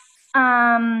perhaps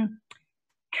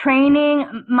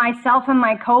training myself and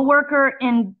my coworker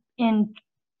in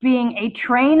being a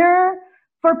trainer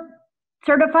for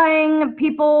certifying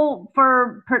people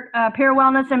for peer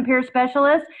wellness and peer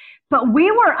specialists. But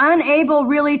we were unable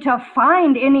really to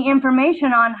find any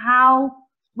information on how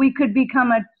we could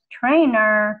become a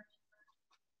trainer.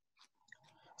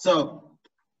 So,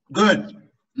 good.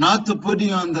 Not to put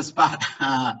you on the spot,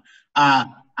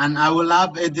 and I will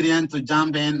love Adrienne to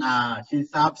jump in. She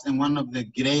serves in one of the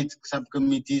great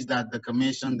subcommittees that the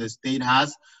commission, the state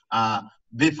has.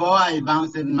 Before I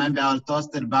bounce it, maybe I'll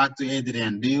toss it back to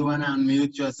Adrienne. Do you want to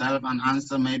unmute yourself and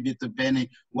answer maybe to Penny?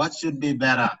 What should be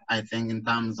better, I think, in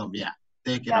terms of,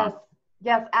 take it on.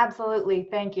 Yes, absolutely.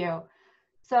 Thank you.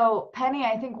 So Penny,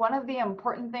 I think one of the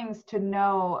important things to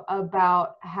know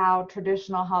about how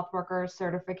traditional health worker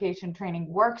certification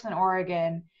training works in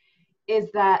Oregon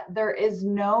is that there is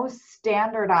no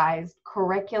standardized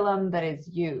curriculum that is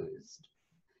used.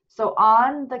 So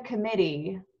on the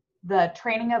committee, the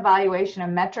Training Evaluation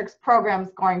and Metrics Program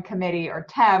Scoring Committee, or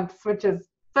TEMPS, which is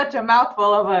such a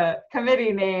mouthful of a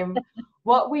committee name,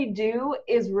 what we do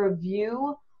is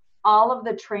review all of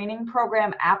the training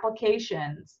program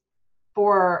applications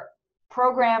for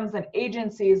programs and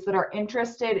agencies that are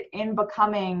interested in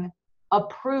becoming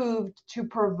approved to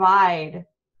provide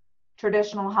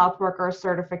traditional health worker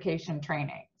certification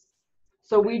trainings.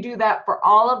 So we do that for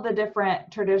all of the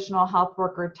different traditional health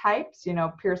worker types, you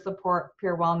know, peer support,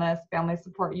 peer wellness, family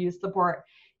support, youth support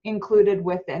included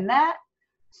within that.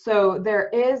 So there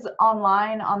is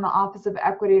online on the Office of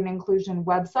Equity and Inclusion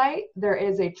website, there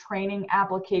is a training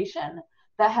application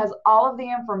that has all of the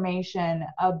information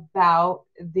about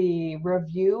the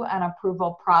review and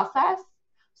approval process.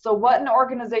 So what an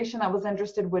organization that was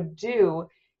interested would do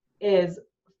is,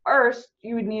 first,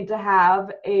 you would need to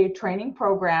have a training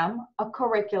program, a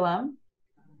curriculum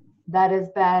that has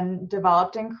been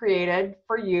developed and created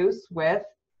for use with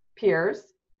peers.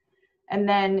 And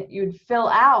then you'd fill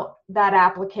out that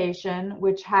application,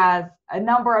 which has a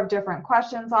number of different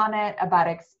questions on it about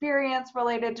experience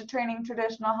related to training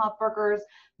traditional health workers,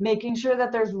 making sure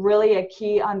that there's really a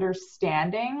key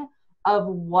understanding of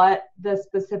what the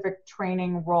specific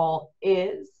training role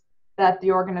is that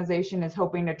the organization is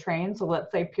hoping to train. So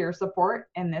let's say peer support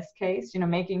in this case, you know,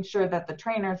 making sure that the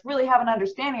trainers really have an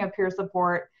understanding of peer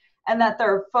support and that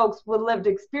there are folks with lived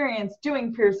experience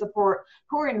doing peer support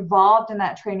who are involved in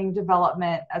that training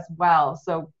development as well.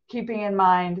 So keeping in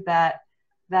mind that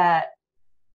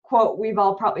quote we've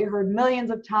all probably heard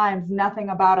millions of times, nothing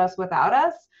about us without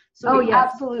us. So we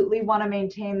absolutely want to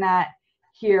maintain that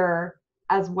here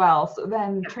as well. So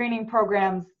then training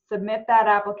programs submit that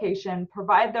application,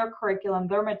 provide their curriculum,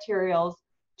 their materials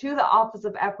to the Office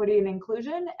of Equity and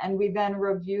Inclusion, and we then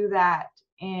review that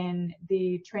in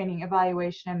the Training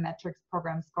Evaluation and Metrics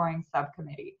Program Scoring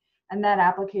Subcommittee. And that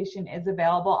application is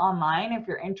available online if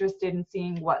you're interested in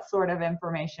seeing what sort of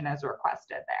information is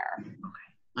requested there.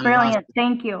 Okay. Brilliant,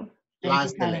 thank you.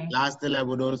 Lastly, I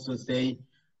would also say,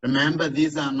 remember,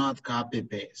 these are not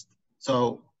copy-paste.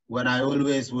 So what I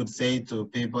always would say to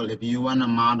people, if you want a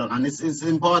model, and it's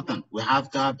important, we have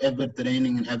to have every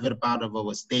training in every part of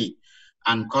our state.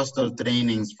 And coastal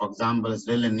trainings, for example, is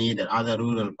really needed, other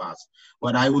rural parts.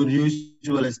 What I would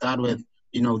usually start with,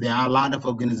 you know, there are a lot of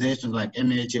organizations like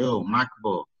MHO,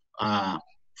 MACBO,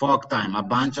 Fork Time,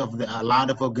 a lot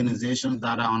of organizations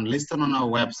that are listed on our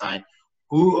website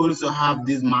who also have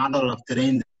this model of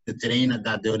train the trainer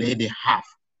that they already have,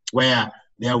 where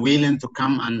they are willing to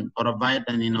come and provide,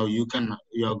 and you know,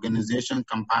 your organization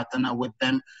can partner with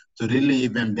them to really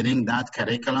even bring that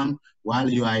curriculum while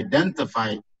you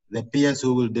identify the peers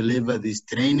who will deliver this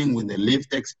training with the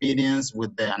lived experience,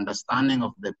 with the understanding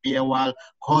of the peer world,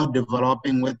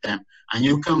 co-developing with them. And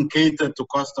you can cater to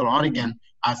coastal Oregon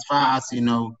as far as, you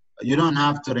know, you don't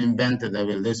have to reinvent the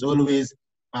wheel. There's always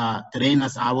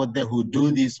trainers out there who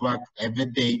do this work every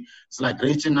day. It's like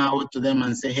reaching out to them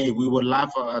and say, hey, we would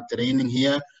love a training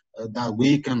here that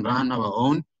we can run our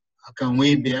own. Can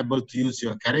we be able to use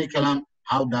your curriculum?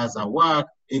 How does that work?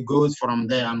 It goes from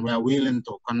there, and we're willing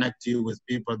to connect you with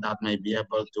people that may be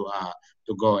able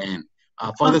to go in.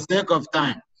 For the sake of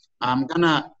time, I'm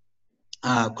gonna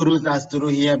cruise us through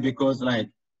here because like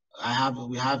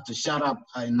we have to shut up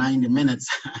in 90 minutes.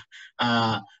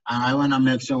 And I wanna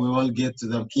make sure we all get to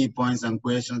the key points and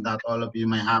questions that all of you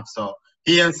may have. So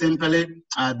here simply,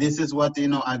 this is what, you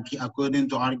know, according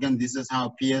to Oregon, this is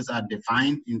how peers are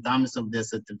defined in terms of their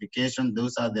certification.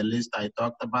 Those are the list I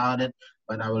talked about it,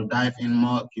 but I will dive in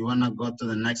more. If you wanna go to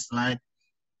the next slide.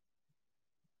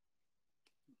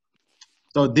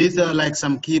 So these are like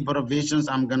some key provisions.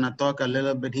 I'm gonna talk a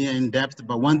little bit here in depth,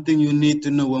 but one thing you need to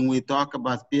know when we talk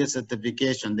about peer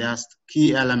certification, there's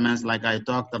key elements like I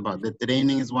talked about. The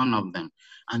training is one of them.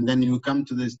 And then you come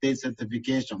to the state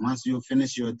certification. Once you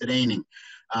finish your training,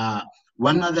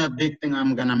 one other big thing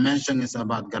I'm gonna mention is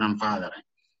about grandfathering.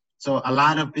 So a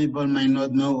lot of people may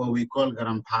not know what we call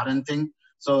grandparenting.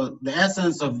 So the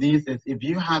essence of this is if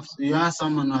you are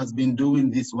someone who has been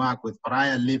doing this work with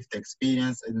prior lived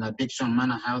experience in addiction,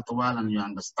 mental health world, and you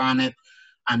understand it,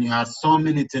 and you have so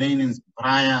many trainings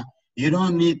prior, you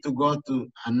don't need to go to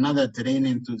another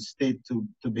training to state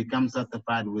to become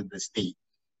certified with the state.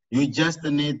 You just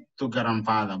need to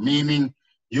grandfather, meaning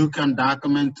you can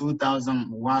document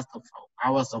 2,000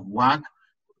 hours of work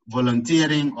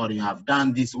volunteering, or you have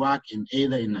done this work in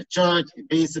either in a church, a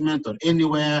basement, or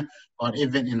anywhere, or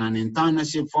even in an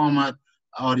internship format,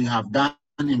 or you have done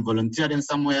in volunteering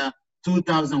somewhere.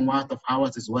 2,000 worth of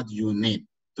hours is what you need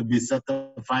to be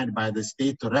certified by the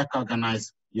state to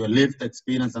recognize your lived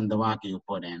experience and the work you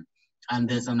put in. And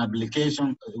there's an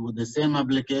application with the same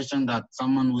application that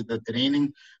someone with the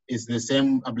training is the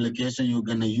same application you're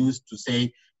gonna use to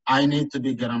say, I need to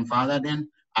be grandfathered in.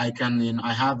 I can,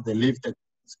 I have the lived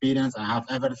experience, I have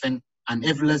everything. And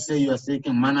if let's say you are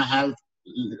seeking mental health,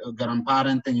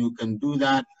 grandparenting, you can do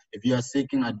that. If you are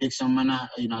seeking addiction,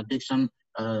 addiction,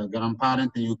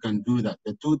 grandparenting, you can do that.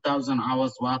 The 2,000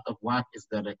 hours worth of work is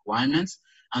the requirements.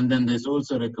 And then there's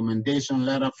also a recommendation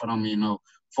letter from,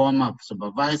 former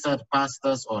supervisor,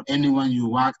 pastors, or anyone you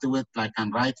worked with, like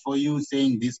can write for you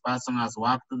saying this person has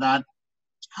worked that.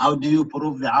 How do you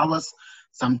prove the hours?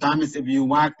 Sometimes if you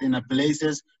worked in a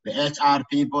places, the HR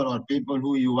people or people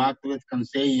who you worked with can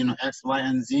say, X, Y,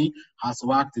 and Z has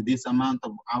worked this amount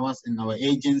of hours in our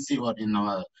agency or in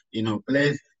our,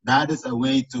 place. That is a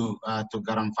way to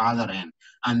grandfather in.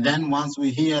 And then once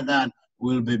we hear that,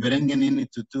 we'll be bringing in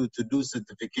to do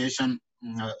certification,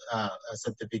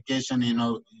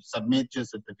 submit your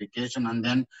certification, and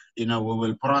then, we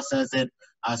will process it.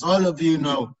 As all of you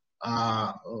know,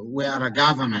 we are a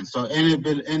government, so any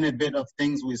bit of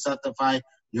things we certify,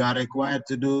 you are required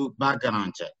to do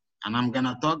background check. And I'm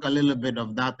gonna talk a little bit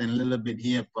of that in a little bit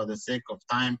here for the sake of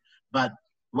time. But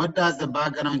what does the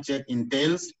background check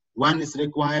entails? One is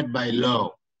required by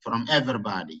law from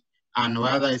everybody. And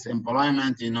whether it's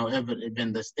employment,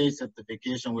 even the state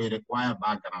certification, we require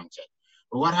background check.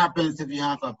 But what happens if you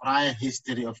have a prior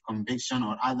history of conviction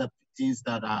or other things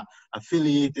that are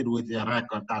affiliated with your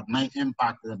record that might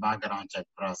impact the background check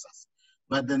process?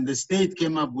 But then the state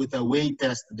came up with a weight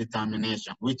test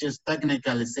determination, which is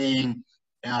technically saying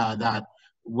that,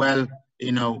 well,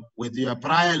 with your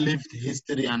prior lived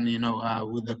history and,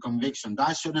 with the conviction,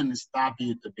 that shouldn't stop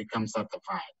you to become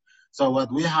certified. So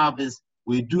what we have is,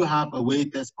 we do have a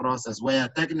weight test process where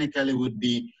technically would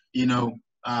be,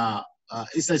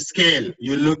 it's a scale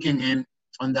you're looking in.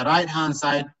 On the right-hand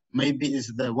side, maybe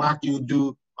it's the work you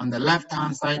do. On the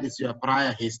left-hand side is your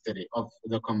prior history of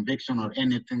the conviction or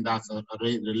anything that's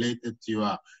related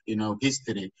to your,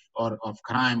 history or of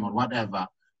crime or whatever.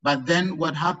 But then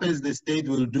what happens the state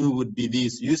will do would be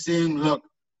this. You're saying, look,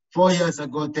 4 years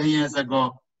ago, 10 years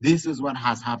ago, this is what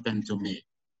has happened to me.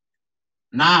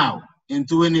 Now, in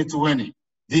 2020,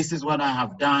 this is what I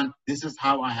have done. This is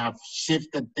how I have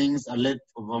shifted things a little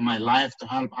over my life to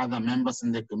help other members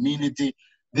in the community.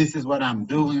 This is what I'm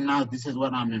doing now. This is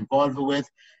what I'm involved with.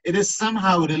 It is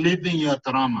somehow relieving your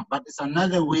trauma, but it's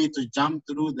another way to jump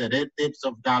through the red tapes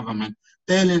of government,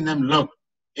 telling them, look,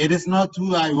 it is not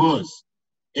who I was.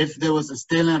 If there was a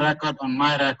stolen record on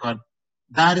my record,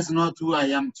 that is not who I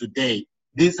am today.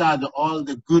 These are all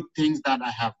the good things that I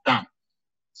have done.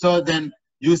 So then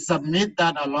you submit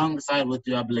that alongside with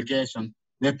your application.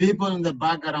 The people in the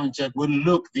background check will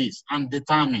look this and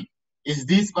determine, is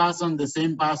this person the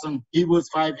same person he was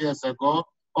 5 years ago,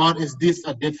 or is this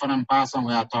a different person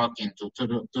we are talking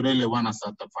to really want to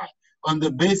certify? On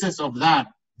the basis of that,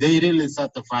 they really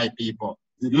certify people,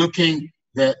 looking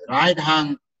the right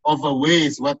hand over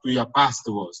ways what your past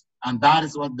was. And that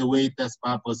is what the weight test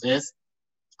purpose is.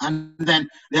 And then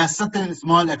there are certain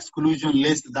small exclusion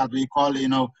lists that we call,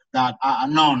 that are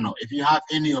no. If you have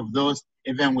any of those,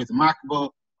 even with MACBO,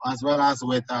 as well as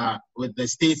with the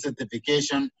state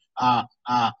certification,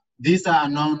 these are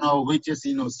no, which is,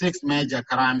 6 major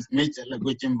crimes,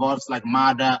 which involves like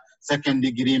murder,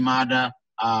 second-degree murder,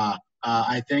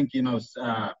 I think,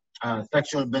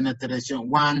 sexual penetration,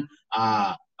 one,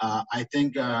 I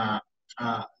think,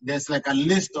 there's like a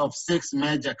list of 6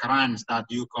 major crimes that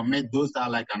you commit. Those are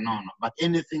like a no. But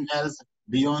anything else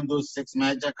beyond those 6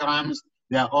 major crimes,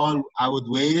 they're all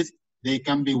outweighs. They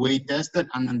can be weight tested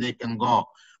and then they can go.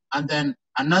 And then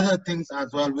another things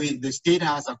as well, the state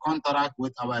has a contract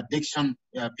with our addiction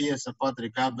peer support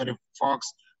recovery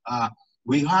folks.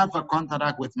 We have a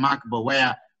contract with MACBO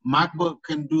where MACBO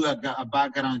can do a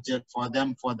background check for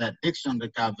them for the addiction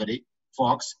recovery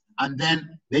folks, and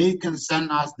then they can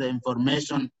send us the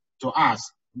information to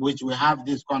us, which we have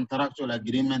this contractual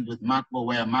agreement with MACBO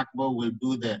where MACBO will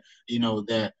do the,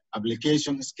 the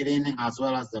application screening as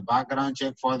well as the background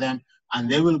check for them, and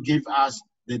they will give us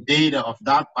the data of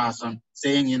that person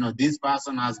saying, this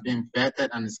person has been vetted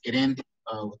and screened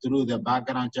through the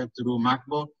background check through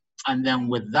MACBO, and then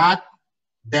with that,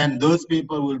 then those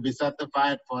people will be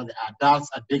certified for the adults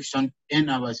addiction in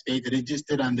our state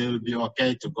register, and they will be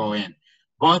okay to go in.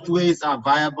 Both ways are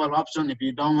viable option. If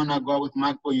you don't want to go with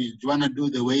MACBO, you want to do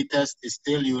the weight test,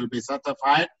 still you will be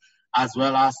certified, as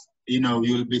well as, you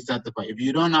will be certified. If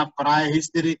you don't have prior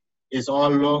history, it's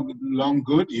all long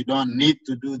good. You don't need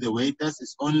to do the weight test.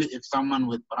 It's only if someone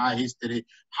with prior history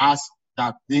has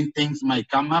that things might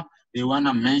come up, they want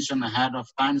to mention ahead of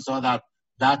time so that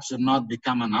should not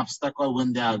become an obstacle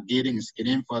when they are getting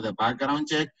screened for the background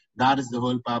check. That is the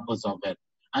whole purpose of it.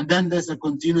 And then there's a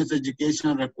continuous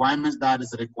education requirements that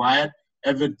is required.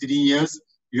 Every 3 years,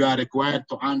 you are required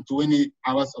to earn 20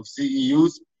 hours of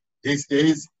CEUs. These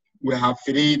days, we have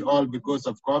freed all because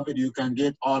of COVID. You can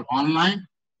get all online.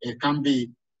 It can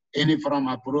be any from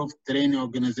approved training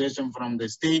organization from the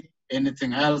state,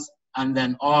 anything else, and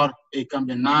then or it can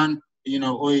be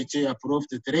OHA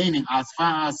approved training. As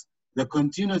far as the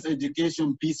continuous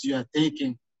education piece you are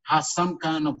taking has some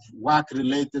kind of work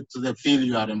related to the field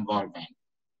you are involved in.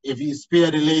 If it's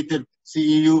peer-related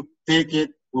CEU, take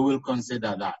it, we will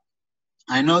consider that.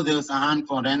 I know there's a hand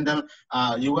for Rendell.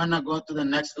 You wanna go to the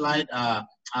next slide,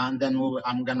 and then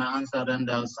I'm gonna answer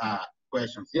Rendell's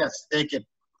questions. Yes, take it.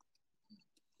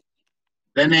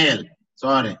 Daniel,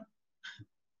 sorry.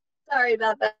 Sorry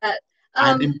about that.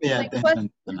 I didn't pay attention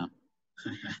to them.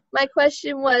 My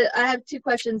question was, I have two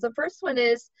questions. The first one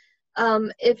is,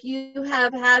 if you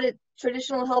have had a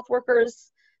traditional health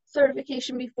workers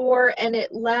certification before and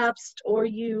it lapsed, or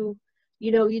you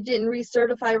didn't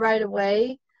recertify right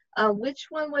away, which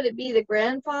one would it be, the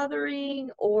grandfathering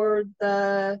or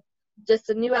just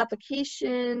a new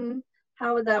application?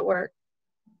 How would that work?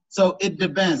 So it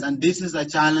depends, and this is a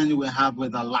challenge we have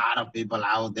with a lot of people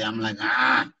out there. I'm like,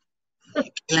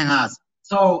 killing us.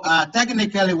 So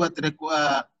technically, what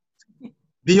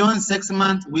beyond 6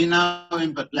 months, we now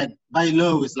like by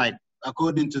law, it's like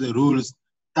according to the rules,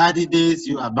 30 days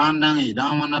you abandon, you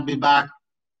don't want to be back,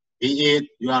 you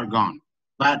are gone.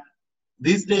 But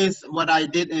these days, what I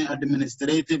did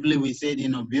administratively, we said,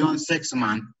 beyond 6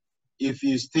 months, if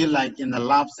you still like in the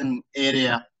lapsing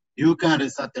area, you can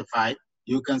recertify,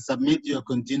 you can submit your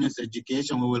continuous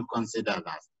education, we will consider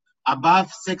that.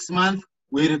 Above 6 months,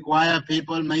 we require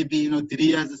people, maybe 3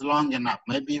 years is long enough.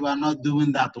 Maybe you are not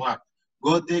doing that work.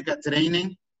 Go take a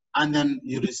training and then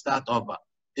you restart over.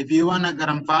 If you want a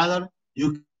grandfather,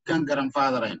 you can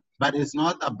grandfather in. But it's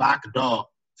not a back door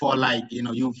for like,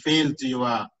 you failed to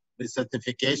your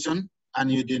certification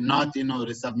and you did not,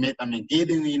 resubmit. I mean,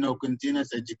 getting,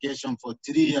 continuous education for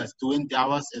 3 years, 20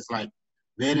 hours is like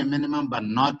very minimum, but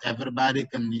not everybody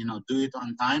can, do it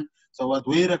on time. So what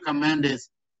we recommend is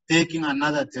taking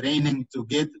another training to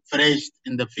get fresh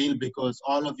in the field, because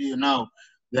all of you know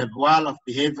the world of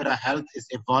behavioral health is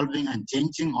evolving and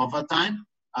changing over time.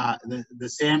 The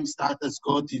same status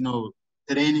quo,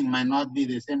 training might not be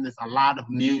the same. There's a lot of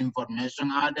new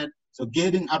information added. So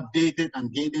getting updated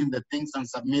and getting the things and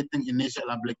submitting initial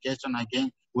application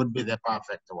again would be the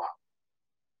perfect one.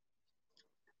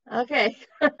 Okay.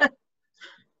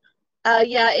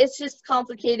 Yeah, it's just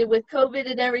complicated with COVID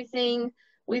and everything.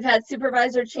 We've had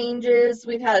supervisor changes.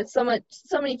 We've had so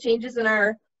many changes in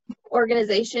our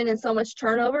organization and so much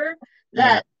turnover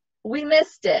that we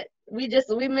missed it. We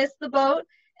missed the boat.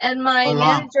 And my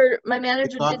manager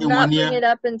did not bring it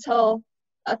up until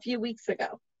a few weeks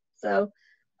ago. So,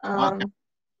 okay.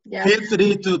 Yeah. Feel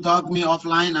free to talk me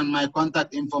offline, and my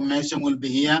contact information will be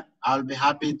here. I'll be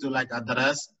happy to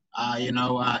address.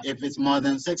 If it's more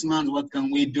than 6 months, what can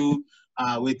we do?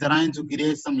 We're trying to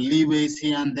create some leeways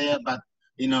here and there, but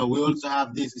we also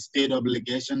have this state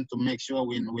obligation to make sure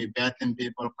we're vetting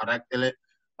people correctly.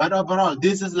 But overall,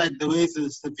 this is like the way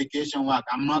certification work.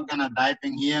 I'm not gonna dive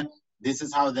in here. This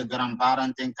is how the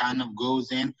grandparenting kind of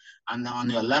goes in. And on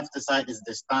your left side is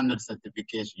the standard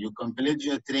certification. You complete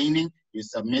your training, you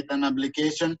submit an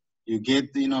application, you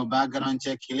get background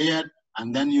check cleared,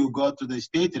 and then you go to the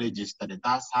state register.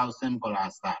 That's how simple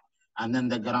as that. And then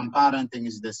the grandparenting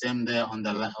is the same there on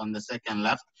the second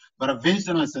left. But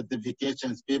provisional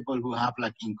certifications, people who have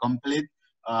incomplete,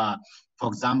 for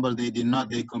example,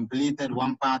 they completed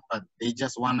one part, but they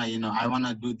just wanna, I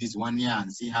wanna do this 1 year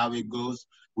and see how it goes.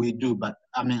 We do, but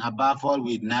I mean, above all,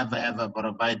 we never ever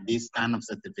provide this kind of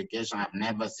certification. I've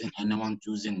never seen anyone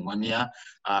choosing 1 year.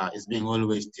 It's been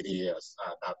always 3 years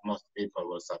that most people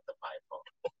will certify for.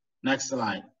 Next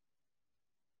slide.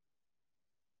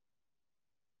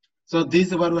 So this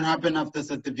is what will happen after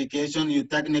certification. You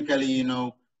technically,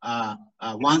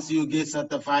 once you get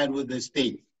certified with the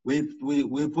state, we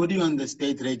put you on the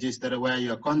state register where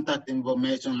your contact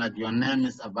information, like your name,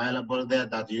 is available there,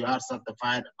 that you are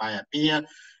certified by a peer.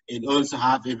 It also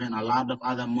have even a lot of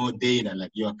other more data,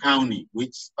 like your county,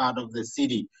 which part of the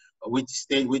city, which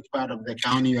state, which part of the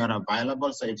county you are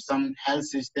available. So if some health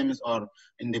systems or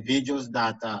individuals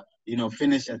that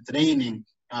finish a training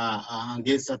and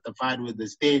get certified with the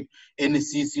state, any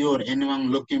CCO or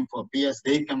anyone looking for peers,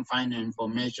 they can find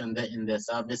information there in their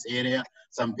service area.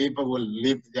 Some people will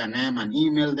leave their name and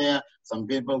email there. Some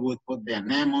people would put their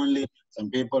name only. Some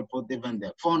people put even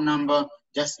their phone number,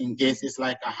 just in case. It's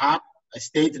like a hub, a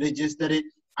state registry.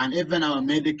 And even our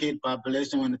Medicaid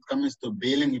population, when it comes to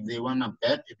billing, if they want to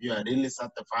bet, if you are really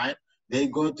certified, they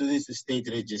go to this state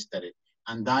registry.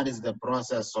 And that is the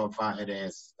process so far it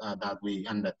is that we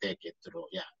undertake it through,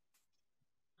 yeah.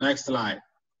 Next slide.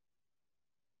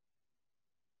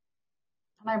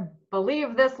 And I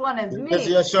believe this one is me. This is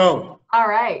your show. All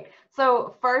right.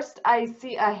 So first I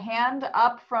see a hand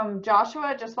up from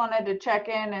Joshua. Just wanted to check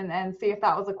in and see if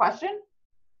that was a question.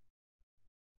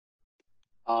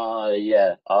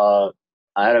 Yeah. I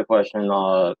had a question.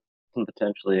 Can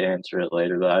potentially answer it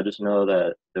later, but I just know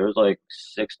that there was like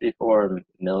 $64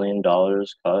 million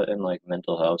cut in like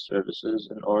mental health services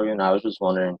in Oregon. I was just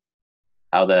wondering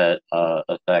how that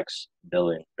affects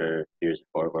billing for peer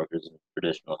support workers and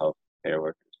traditional health care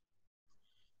workers.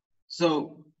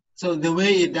 So the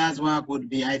way it does work would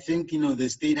be, I think, the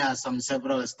state has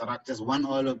several structures. One,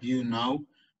 all of you know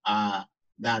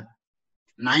that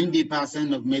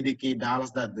 90% of Medicaid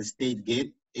dollars that the state get,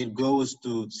 it goes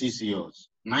to CCOs,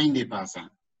 90%.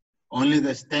 Only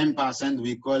the 10%,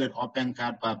 we call it open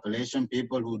card population,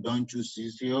 people who don't choose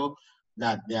CCO,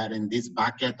 that they are in this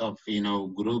bucket of,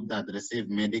 group that receive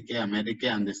Medicare,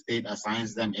 and the state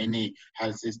assigns them any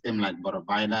health system like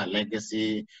provider,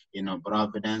 legacy,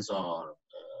 Providence, or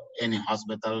any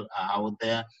hospital out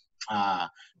there.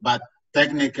 But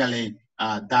technically,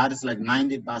 that is like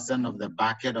 90% of the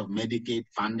bucket of Medicaid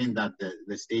funding that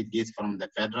the state gets from the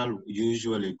federal,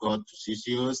 usually go to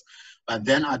CCOs. But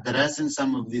then addressing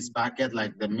some of this bucket,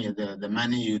 like the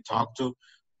money you talk to,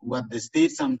 what the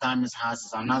state sometimes has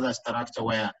is another structure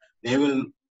where they will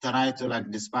try to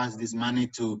disperse this money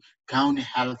to county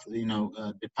health,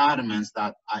 departments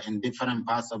that are in different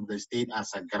parts of the state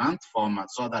as a grant format,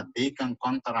 so that they can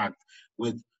contract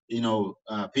with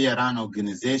peer-run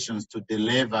organizations to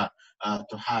deliver,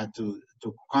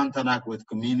 to contract with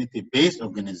community-based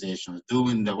organizations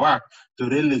doing the work to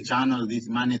really channel this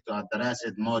money to address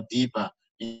it more deeper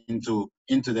into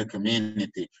the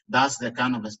community. That's the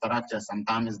kind of a structure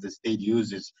sometimes the state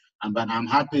uses. But I'm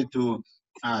happy to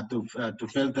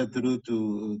filter through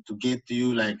to get to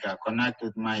you, connect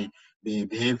with the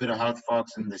behavioral health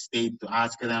folks in the state to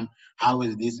ask them, how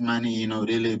is this money,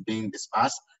 really being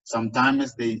dispersed?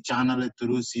 Sometimes they channel it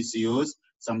through CCOs.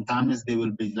 Sometimes they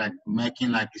will be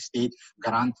making state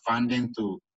grant funding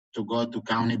to go to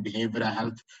county behavioral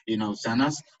health,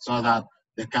 centers, so that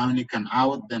the county can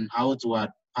outward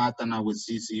partner with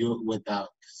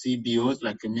CBOs,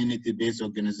 like community-based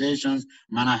organizations,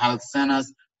 mental health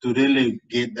centers, to really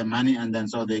get the money, and then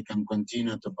so they can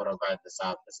continue to provide the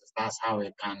services. That's how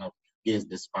it kind of gets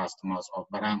dispersed most of.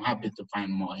 But I'm happy to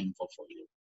find more info for you.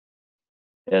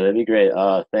 Yeah, that'd be great.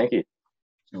 Thank you.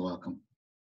 You're welcome.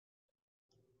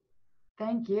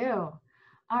 Thank you.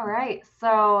 All right.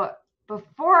 So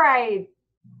before I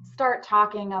start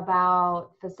talking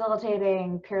about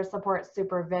facilitating peer support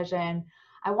supervision,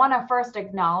 I want to first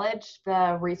acknowledge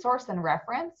the resource and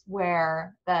reference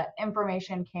where the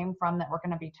information came from that we're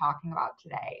going to be talking about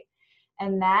today.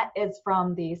 And that is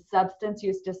from the Substance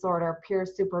Use Disorder Peer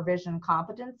Supervision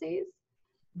Competencies.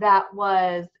 That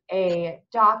was a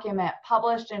document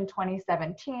published in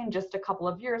 2017, just a couple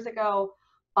of years ago,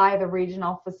 by the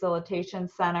Regional Facilitation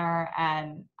Center,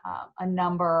 and a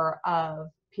number of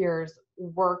peers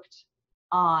worked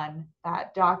on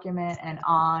that document and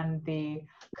on the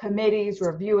committees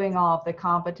reviewing all of the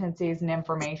competencies and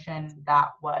information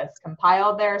that was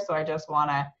compiled there. So I just want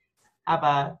to have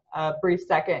a brief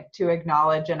second to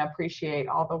acknowledge and appreciate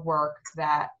all the work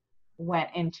that went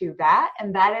into that.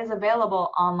 And that is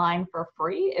available online for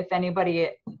free if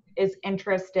anybody is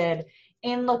interested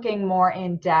in looking more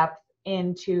in depth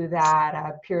into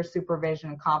that peer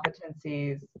supervision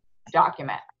competencies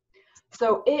document.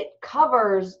 So it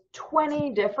covers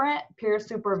 20 different peer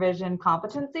supervision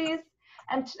competencies.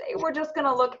 And today we're just going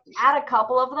to look at a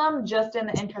couple of them just in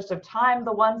the interest of time,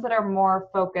 the ones that are more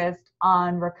focused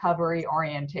on recovery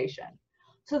orientation.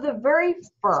 So the very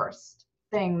first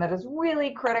thing that is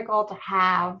really critical to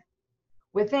have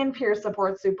within peer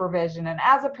support supervision and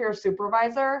as a peer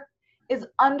supervisor is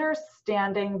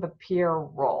understanding the peer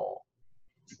role.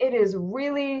 It is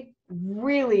really,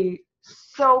 really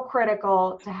so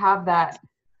critical to have that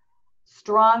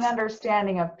strong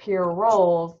understanding of peer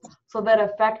roles so that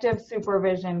effective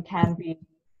supervision can be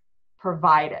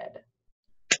provided.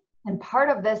 And part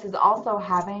of this is also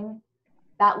having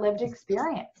that lived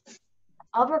experience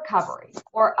of recovery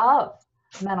or of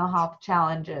mental health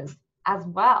challenges as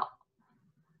well.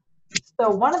 So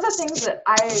one of the things that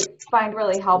I find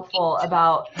really helpful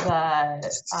about the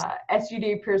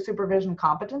SUD peer supervision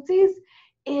competencies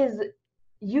is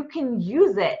you can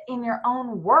use it in your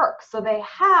own work. So they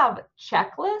have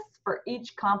checklists for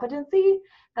each competency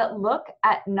that look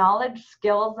at knowledge,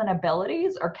 skills, and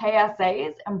abilities, or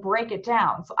KSAs, and break it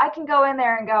down. So I can go in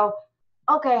there and go,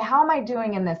 okay, how am I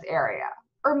doing in this area?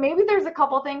 Or maybe there's a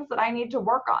couple things that I need to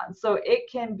work on. So it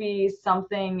can be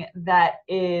something that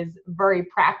is very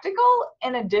practical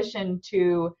in addition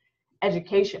to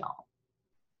educational.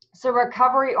 So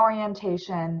recovery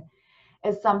orientation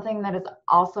is something that is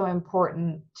also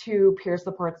important to peer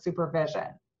support supervision.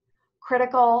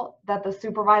 Critical that the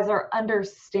supervisor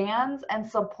understands and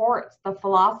supports the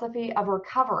philosophy of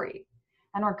recovery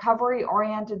and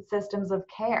recovery-oriented systems of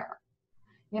care.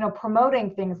 You know,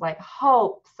 promoting things like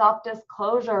hope,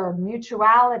 self-disclosure,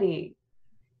 mutuality,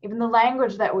 even the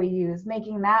language that we use,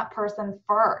 making that person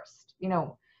first, you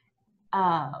know,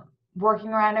 working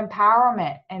around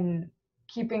empowerment and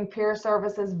keeping peer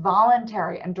services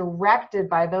voluntary and directed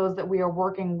by those that we are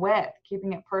working with,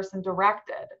 keeping it person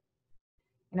directed,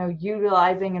 you know,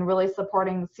 utilizing and really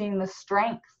supporting, seeing the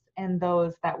strengths in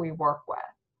those that we work with.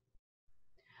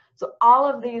 So all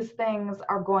of these things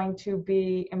are going to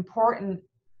be important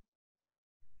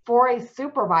for a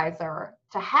supervisor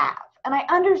to have. And I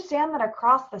understand that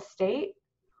across the state,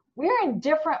 we're in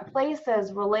different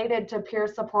places related to peer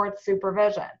support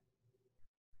supervision.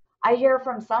 I hear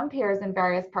from some peers in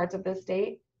various parts of the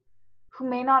state who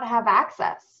may not have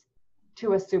access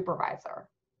to a supervisor,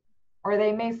 or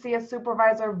they may see a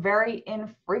supervisor very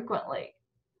infrequently.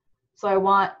 So I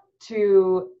want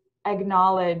to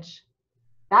acknowledge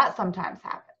that sometimes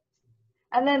happens.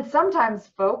 And then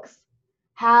sometimes folks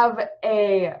have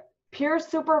a peer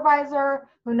supervisor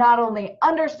who not only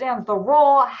understands the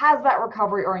role, has that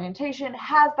recovery orientation,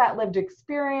 has that lived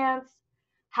experience,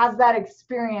 has that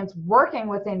experience working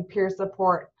within peer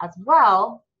support as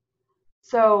well.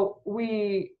 So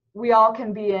we all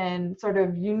can be in sort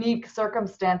of unique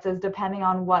circumstances depending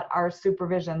on what our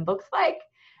supervision looks like.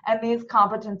 And these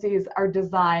competencies are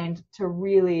designed to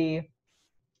really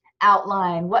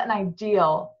outline what an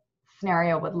ideal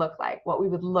scenario would look like, what we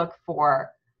would look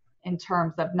for in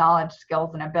terms of knowledge,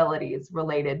 skills, and abilities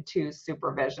related to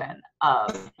supervision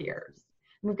of peers.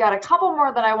 We've got a couple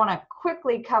more that I want to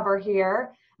quickly cover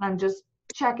here. And I'm just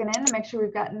checking in to make sure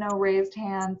we've got no raised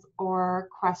hands or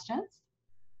questions.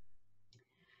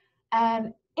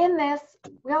 And in this,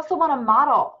 we also want to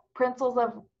model principles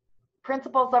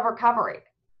of recovery.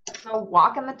 So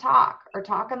walking the talk or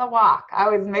talking the walk. I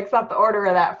always mix up the order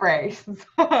of that phrase.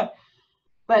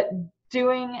 But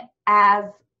doing as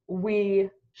we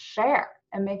share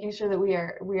and making sure that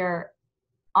we are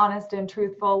honest and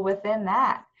truthful within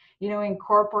that. You know,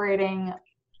 incorporating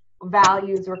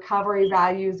values, recovery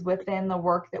values within the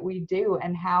work that we do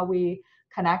and how we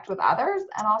connect with others,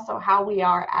 and also how we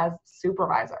are as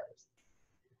supervisors.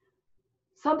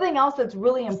 Something else that's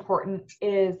really important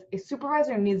is a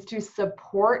supervisor needs to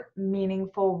support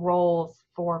meaningful roles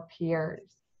for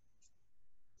peers.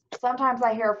 Sometimes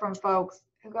I hear from folks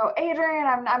who go,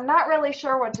 Adrienne, I'm not really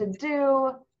sure what to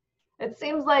do. It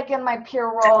seems like in my peer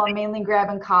role, I'm mainly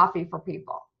grabbing coffee for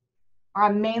people, or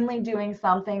I'm mainly doing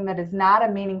something that is not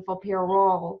a meaningful peer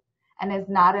role and is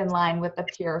not in line with the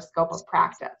peer scope of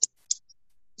practice.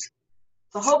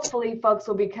 So hopefully folks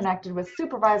will be connected with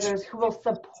supervisors who will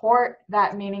support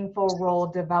that meaningful role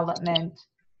development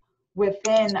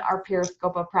within our peer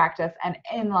scope of practice and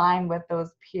in line with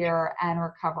those peer and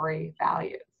recovery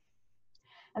values.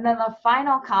 And then the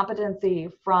final competency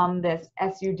from this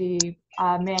SUD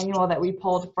manual that we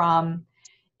pulled from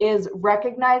is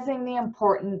recognizing the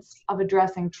importance of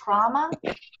addressing trauma,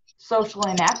 social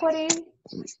inequity,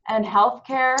 and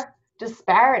healthcare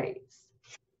disparities.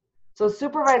 So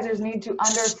supervisors need to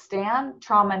understand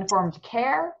trauma-informed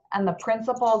care and the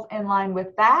principles in line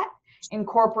with that,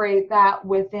 incorporate that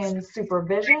within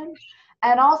supervision,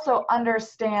 and also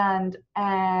understand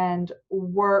and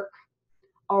work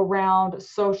around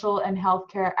social and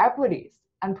healthcare equities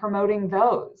and promoting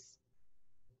those.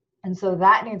 And so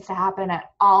that needs to happen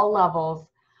at all levels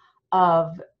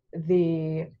of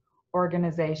the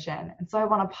organization. And so I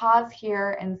want to pause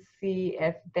here and see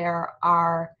if there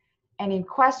are any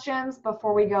questions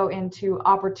before we go into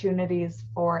opportunities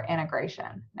for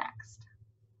integration next.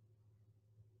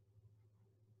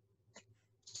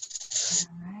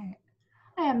 All right.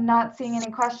 I am not seeing any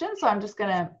questions, so I'm just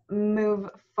going to move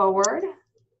forward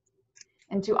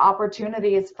into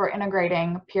opportunities for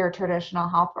integrating peer traditional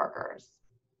health workers.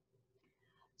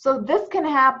 So this can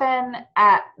happen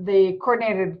at the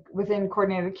within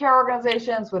coordinated care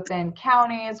organizations, within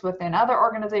counties, within other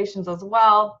organizations as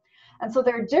well. And so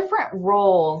there are different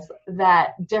roles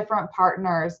that different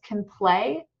partners can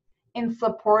play in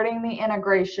supporting the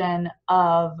integration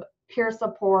of peer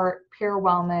support, peer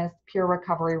wellness, peer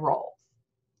recovery roles.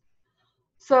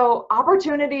 So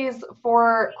opportunities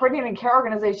for coordinated care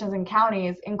organizations and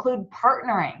counties include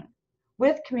partnering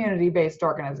with community-based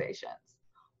organizations,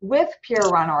 with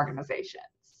peer-run organizations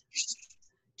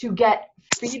to get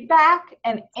feedback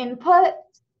and input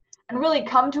and really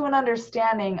come to an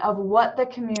understanding of what the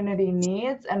community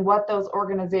needs and what those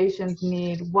organizations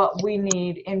need, what we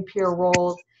need in peer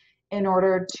roles in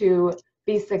order to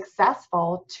be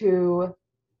successful to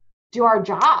do our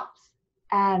jobs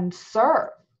and serve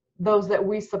those that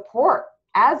we support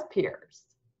as peers.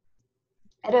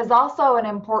 It is also an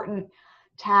important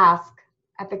task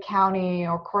at the county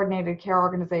or coordinated care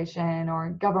organization or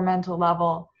governmental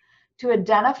level to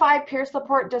identify peer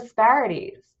support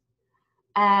disparities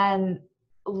and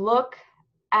look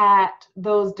at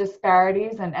those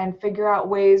disparities and figure out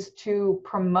ways to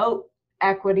promote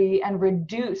equity and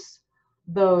reduce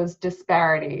those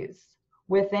disparities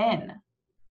within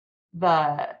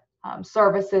the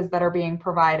services that are being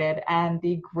provided and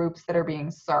the groups that are being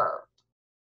served.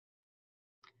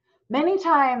 Many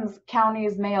times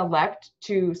counties may elect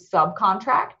to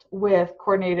subcontract with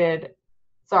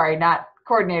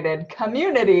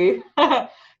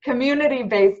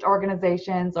community-based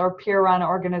organizations or peer-run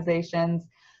organizations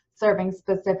serving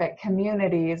specific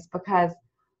communities, because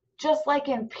just like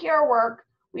in peer work,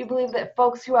 we believe that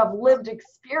folks who have lived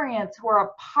experience, who are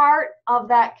a part of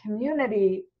that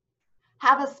community,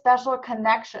 have a special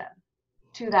connection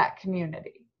to that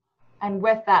community and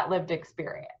with that lived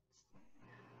experience.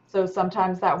 So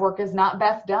sometimes that work is not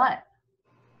best done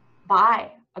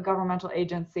by a governmental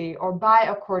agency or by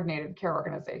a coordinated care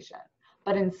organization,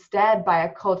 but instead by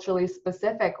a culturally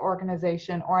specific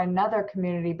organization or another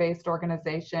community-based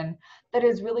organization that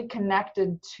is really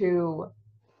connected to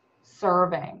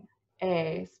serving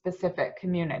a specific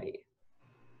community.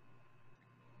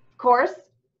 Of course,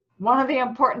 one of the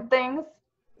important things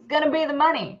is going to be the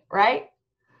money, right?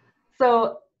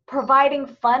 So providing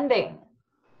funding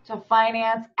to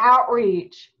finance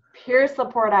outreach, peer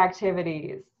support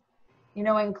activities,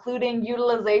 including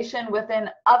utilization within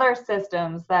other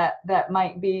systems that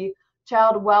might be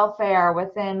child welfare,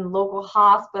 within local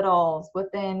hospitals,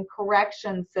 within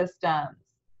correction systems,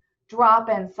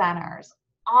 drop-in centers,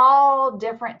 all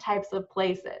different types of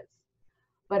places.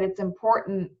 But it's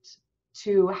important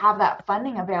to have that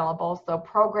funding available so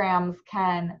programs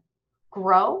can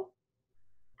grow.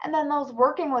 And then those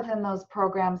working within those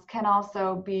programs can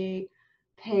also be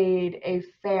paid a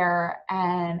fair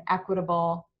and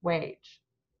equitable wage.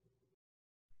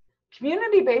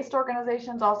 Community-based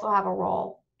organizations also have a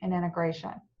role in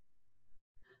integration.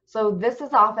 So this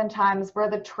is oftentimes where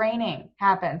the training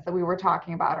happens that we were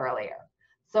talking about earlier.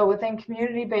 So within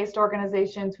community-based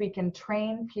organizations, we can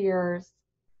train peers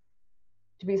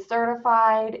to be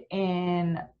certified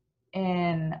in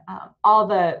all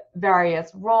the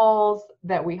various roles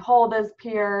that we hold as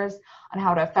peers, on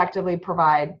how to effectively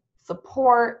provide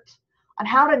support, on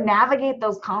how to navigate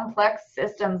those complex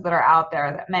systems that are out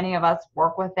there that many of us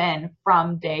work within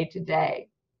from day to day.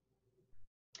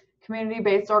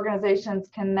 Community-based organizations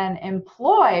can then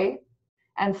employ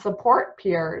and support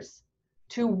peers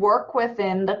to work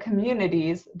within the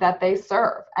communities that they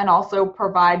serve and also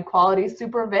provide quality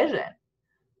supervision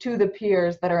to the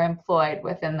peers that are employed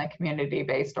within the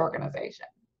community-based organization.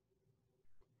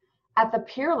 At the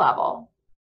peer level,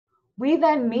 we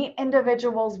then meet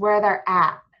individuals where they're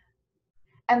at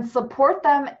and support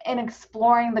them in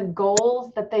exploring the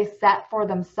goals that they set for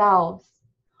themselves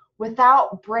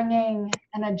without bringing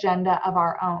an agenda of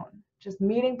our own. Just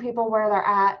meeting people where they're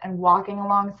at and walking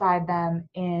alongside them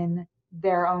in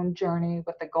their own journey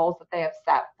with the goals that they have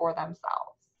set for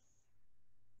themselves.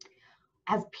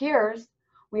 As peers,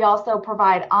 we also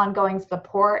provide ongoing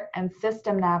support and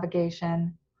system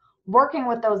navigation, working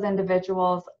with those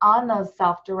individuals on those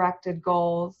self-directed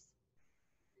goals,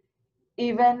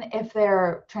 even if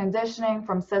they're transitioning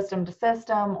from system to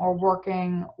system or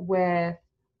working with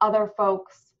other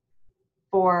folks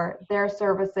for their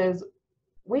services,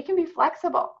 we can be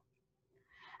flexible.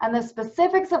 And the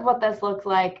specifics of what this looks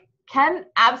like can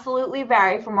absolutely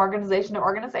vary from organization to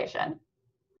organization.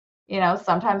 You know,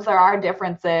 sometimes there are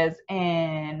differences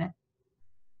in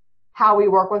how we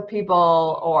work with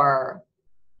people or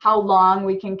how long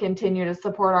we can continue to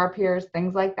support our peers,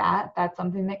 things like that. That's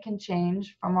something that can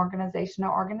change from organization to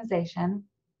organization.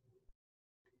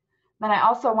 Then I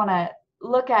also want to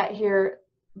look at here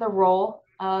the role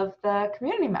of the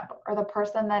community member or the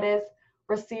person that is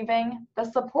receiving the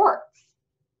supports.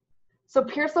 So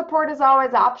peer support is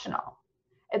always optional.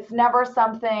 It's never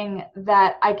something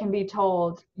that I can be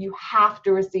told you have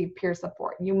to receive peer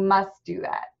support. You must do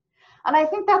that. And I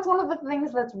think that's one of the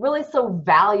things that's really so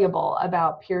valuable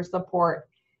about peer support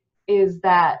is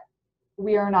that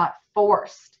we are not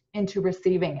forced into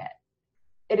receiving it.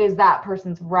 It is that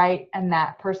person's right and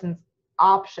that person's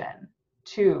option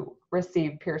to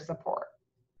receive peer support.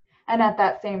 And at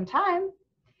that same time,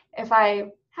 if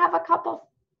I have a couple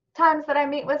times that I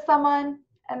meet with someone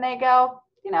and they go,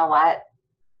 you know what,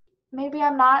 maybe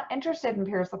I'm not interested in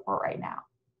peer support right now.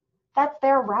 That's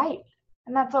their right,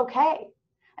 and that's okay.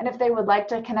 And if they would like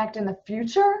to connect in the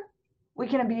future, we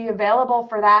can be available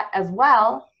for that as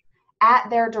well at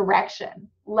their direction,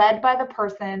 led by the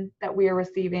person that we are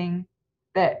receiving,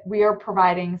 that we are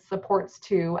providing supports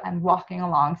to and walking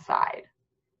alongside.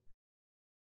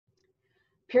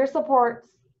 Peer supports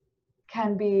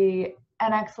can be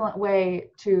an excellent way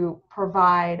to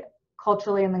provide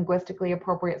culturally and linguistically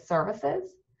appropriate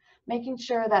services, making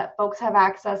sure that folks have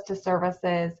access to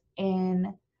services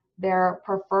in their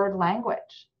preferred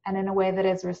language and in a way that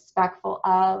is respectful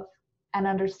of and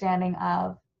understanding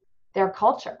of their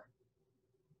culture.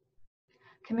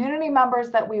 Community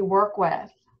members that we work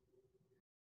with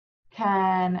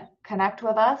can connect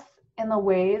with us in the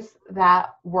ways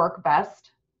that work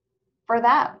best for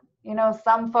them. You know,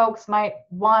 some folks might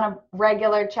want a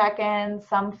regular check-in.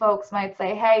 Some folks might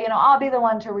say, hey, you know, I'll be the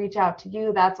one to reach out to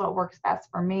you. That's what works best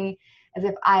for me, as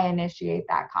if I initiate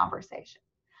that conversation.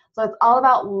 So it's all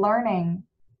about learning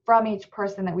from each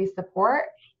person that we support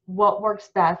what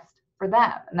works best for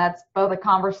them. And that's both a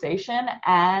conversation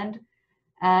and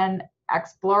an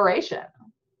exploration.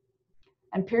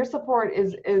 And peer support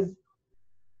is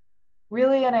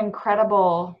really an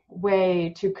incredible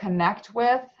way to connect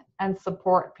with and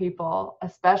support people,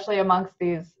 especially amongst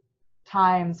these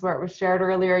times where it was shared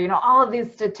earlier, you know, all of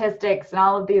these statistics and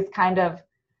all of these kind of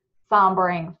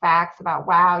sombering facts about,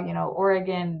 wow, you know,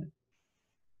 Oregon,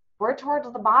 we're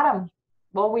towards the bottom.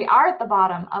 Well, we are at the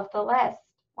bottom of the list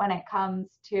when it comes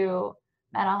to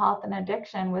mental health and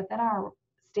addiction within our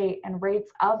state and rates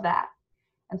of that.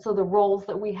 And so the roles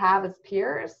that we have as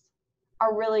peers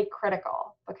are really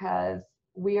critical because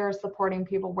we are supporting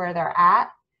people where they're at.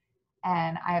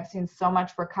 And I have seen so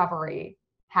much recovery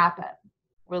happen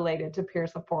related to peer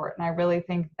support. And I really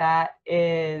think that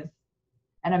is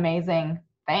an amazing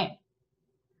thing.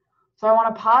 So I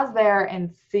want to pause there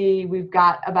and see, we've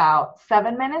got about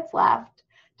 7 minutes left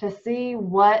to see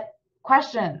what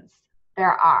questions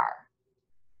there are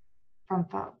from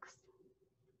folks.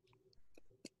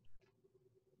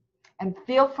 And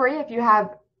feel free, if you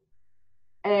have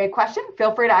a question,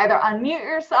 feel free to either unmute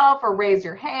yourself or raise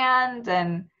your hand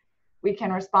and we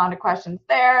can respond to questions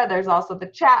there. There's also the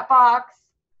chat box.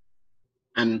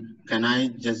 And can I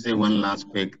just say one last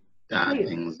quick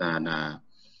thing that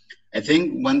I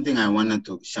think one thing I wanted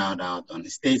to shout out on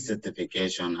state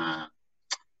certification,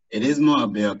 it is more a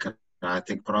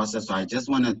bureaucratic process. So I just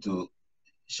wanted to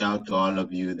shout to all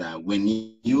of you that when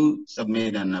you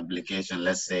submit an application,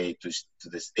 let's say to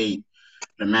the state,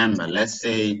 remember, let's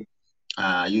say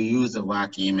you use a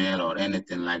work email or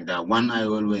anything like that. One, I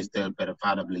always tell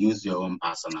preferably use your own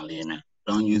personal email.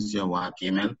 Don't use your work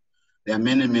email. There are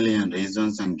many million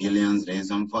reasons and gillions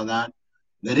reasons for that.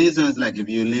 The reason is like if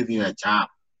you leave your job,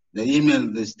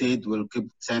 the state will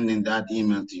keep sending that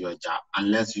email to your job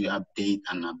unless you update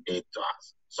to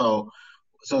us. So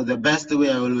the best way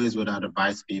I always would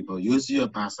advise people, use your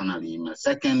personal email.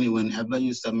 Secondly, whenever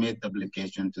you submit the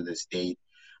application to the state,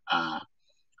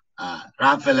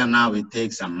 roughly now it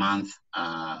takes a month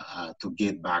to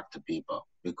get back to people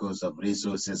because of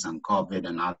resources and COVID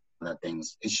and other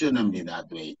things. It shouldn't be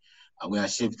that way. We are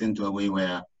shifting to a way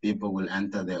where people will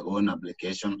enter their own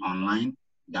application online.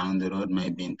 down the road,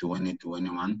 maybe in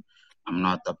 2021. I'm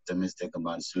not optimistic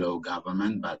about slow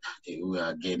government, but we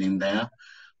are getting there.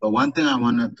 But one thing I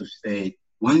wanted to say,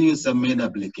 when you submit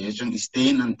application,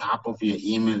 staying on top of your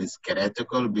email is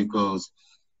critical, because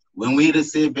when we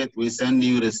receive it, we send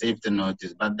you the safety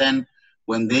notice. But then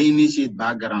when they initiate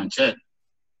background check,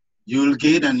 you'll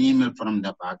get an email from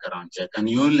the background check, and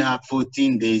you only have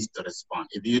 14 days to respond.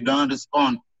 If you don't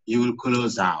respond, you will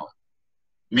close out.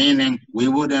 Meaning we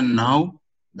wouldn't know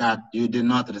that you did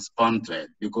not respond to it,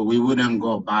 because we wouldn't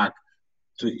go back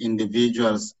to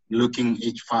individuals looking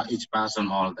each person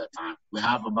all the time. We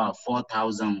have about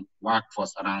 4,000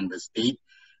 workforce around the state,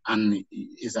 and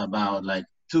it's about like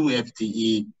 2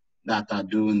 FTE that are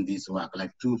doing this work,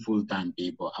 like 2 full-time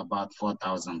people, about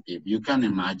 4,000 people. You can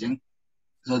imagine.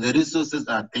 So the resources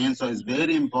are thin, so it's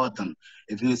very important.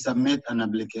 If you submit an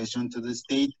application to the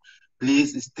state,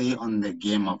 please stay on the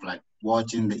game of like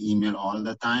watching the email all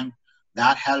the time.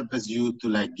 That helps you to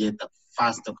like get a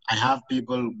faster. I have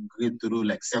people get through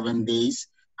like 7 days,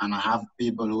 and I have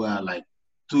people who are like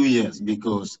 2 years,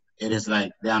 because it is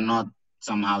like they are not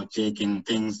somehow checking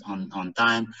things on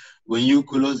time. When you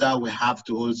close out, we have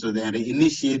to also then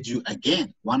reinitiate you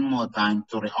again one more time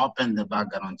to reopen the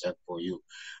background check for you.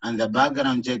 And the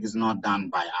background check is not done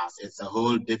by us. It's a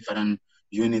whole different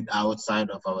unit outside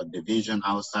of our division,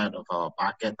 outside of our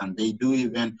packet, and they do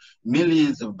even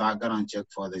millions of background check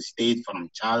for the state, from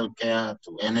childcare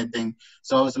to anything.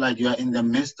 So it's like you are in the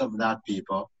midst of that,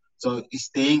 people. So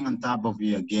staying on top of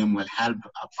your game will help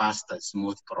a faster,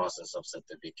 smooth process of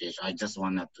certification. I just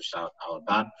wanted to shout out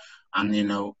that. And you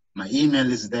know, my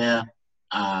email is there.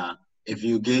 If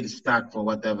you get stuck for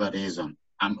whatever reason,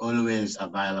 I'm always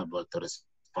available to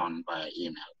respond via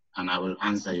email. And I will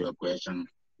answer your question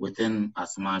within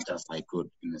as much as I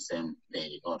could in the same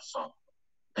day or so.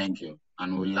 Thank you.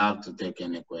 And we'd love to take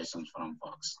any questions from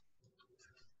folks.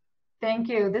 Thank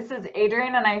you. This is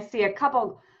Adrienne, and I see a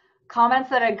couple comments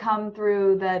that had come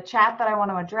through the chat that I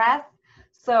want to address.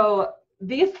 So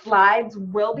these slides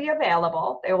will be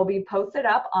available. They will be posted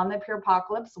up on the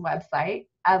Purepocalypse website,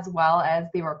 as well as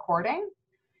the recording.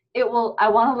 I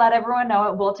want to let everyone know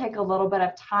it will take a little bit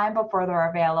of time before they're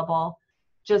available,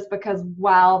 just because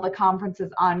while the conference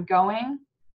is ongoing,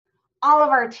 all of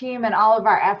our team and all of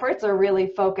our efforts are really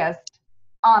focused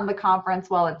on the conference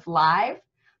while it's live.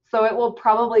 So it will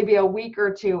probably be a week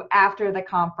or two after the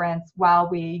conference while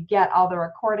we get all the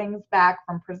recordings back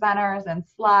from presenters and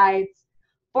slides.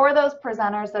 For those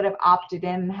presenters that have opted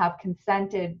in and have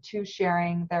consented to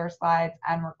sharing their slides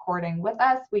and recording with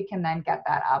us, we can then get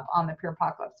that up on the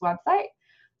Purepocalypse website.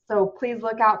 So please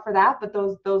look out for that, but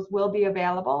those will be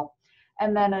available.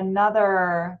 And then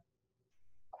another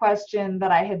question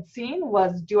that I had seen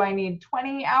was, do I need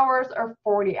 20 hours or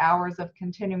 40 hours of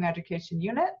continuing education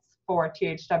units for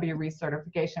THW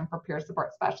recertification for peer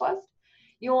support specialist?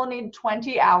 You will need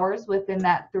 20 hours within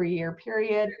that 3-year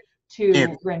period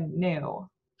to renew.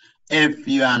 If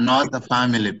you are not a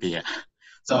family peer.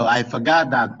 So I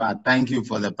forgot that part. Thank you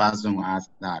for the person who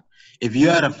asked that. If you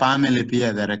are a family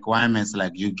peer, the requirements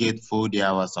like you get 40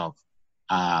 hours of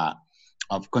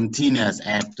continuous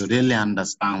ed to really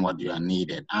understand what you are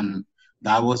needed. And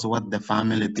that was what the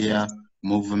family peer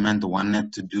movement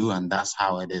wanted to do, and that's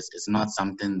how it is. It's not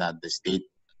something that the state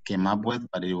came up with,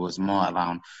 but it was more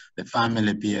around the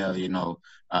family peer,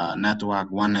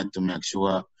 network wanted to make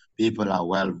sure people are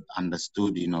well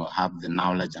understood, have the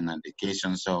knowledge and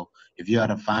education. So if you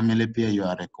are a family peer, you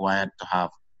are required to have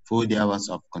 40 hours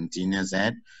of continuous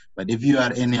ed. But if you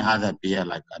are any other peer,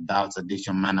 like adults,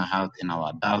 addiction, mental health in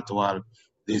our adult world,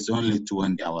 there's only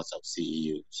 20 hours of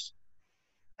CEUs.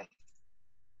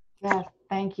 Yes,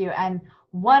 thank you. And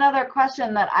one other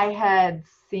question that I had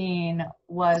seen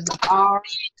was, are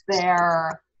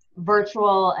there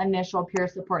virtual initial peer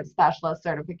support specialist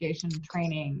certification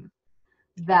trainings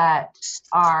that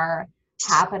are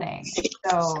happening?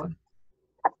 So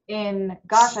I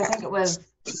think it was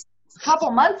a couple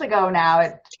months ago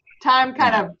now, time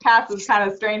kind of passes kind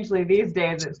of strangely these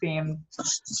days, it seems,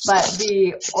 but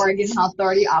the Oregon Health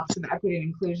Authority Office of Equity and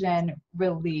Inclusion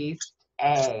released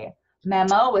a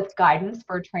memo with guidance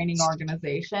for training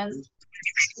organizations,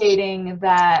 stating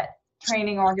that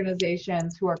training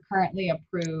organizations who are currently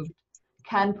approved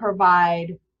can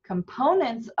provide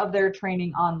components of their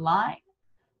training online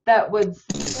that would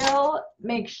still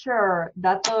make sure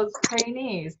that those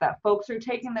trainees, that folks who are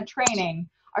taking the training,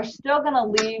 are still going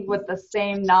to leave with the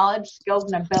same knowledge,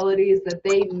 skills, and abilities that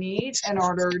they need in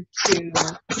order to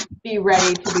be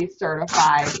ready to be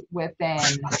certified within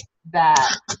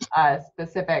that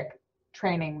specific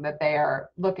training that they are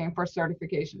looking for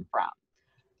certification from.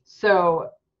 So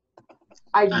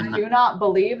I do not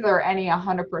believe there are any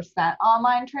 100%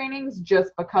 online trainings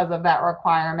just because of that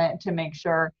requirement to make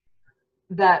sure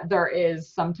that there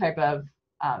is some type of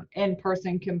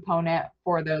in-person component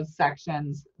for those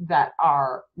sections that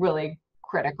are really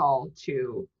critical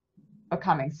to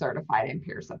becoming certified in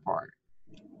peer support.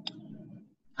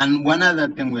 And one other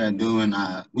thing we are doing,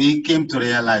 we came to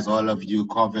realize all of you,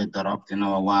 COVID dropped in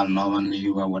our world, no one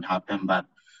knew what would happen, but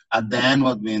at the end,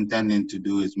 what we're intending to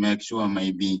do is make sure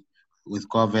maybe with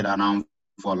COVID around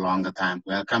for a longer time,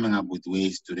 we are coming up with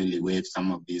ways to really waive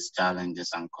some of these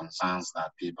challenges and concerns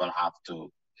that people have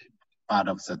to part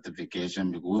of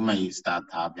certification, because we may start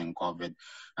having COVID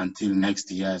until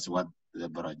next year is what the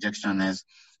projection is.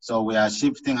 So we are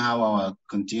shifting how our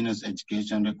continuous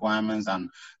education requirements and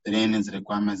trainings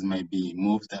requirements may be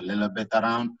moved a little bit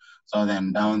around. So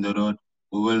then down the road,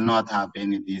 we will not have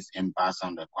any of these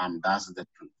in-person requirements. That's the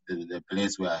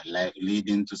place we are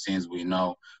leading to, since we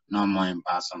know no more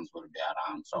in-persons will be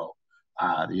around. So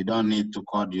you don't need to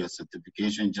code your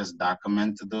certification, just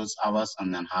document those hours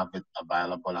and then have it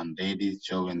available and ready,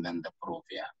 showing them the proof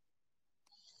here.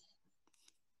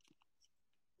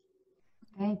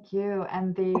 Thank you.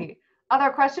 And the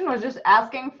other question was just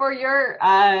asking for your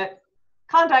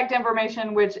contact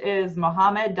information, which is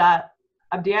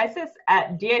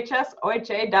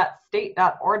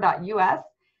mohamed.abdiasis@dhsoha.state.or.us.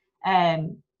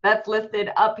 And that's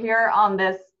listed up here on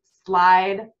this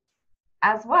slide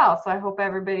as well. So I hope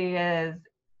everybody is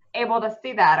able to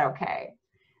see that okay.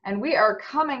 And we are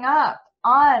coming up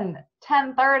on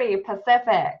 10:30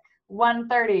 Pacific,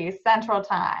 1:30 Central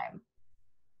Time,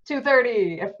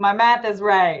 2:30 if my math is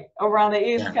right, over on the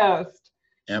East Coast.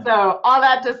 Yep. So all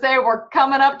that to say, we're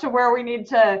coming up to where we need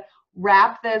to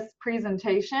wrap this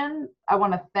presentation. I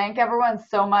want to thank everyone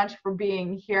so much for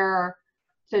being here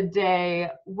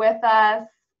today with us,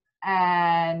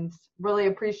 and really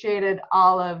appreciated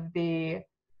all of the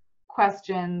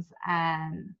questions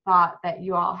and thought that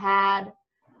you all had.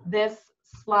 These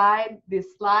slides,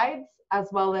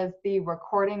 as well as the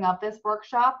recording of this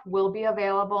workshop, will be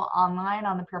available online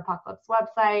on the Peerpocalypse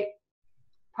website,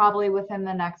 probably within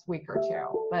the next week or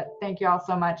two. But thank you all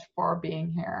so much for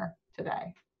being here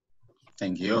today.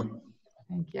 Thank you.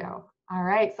 Thank you. All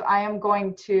right, so I am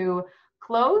going to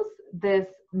close this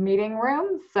meeting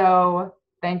room. So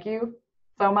thank you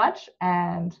so much,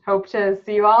 and hope to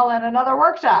see you all in another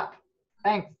workshop.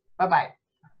 Thanks. Bye-bye.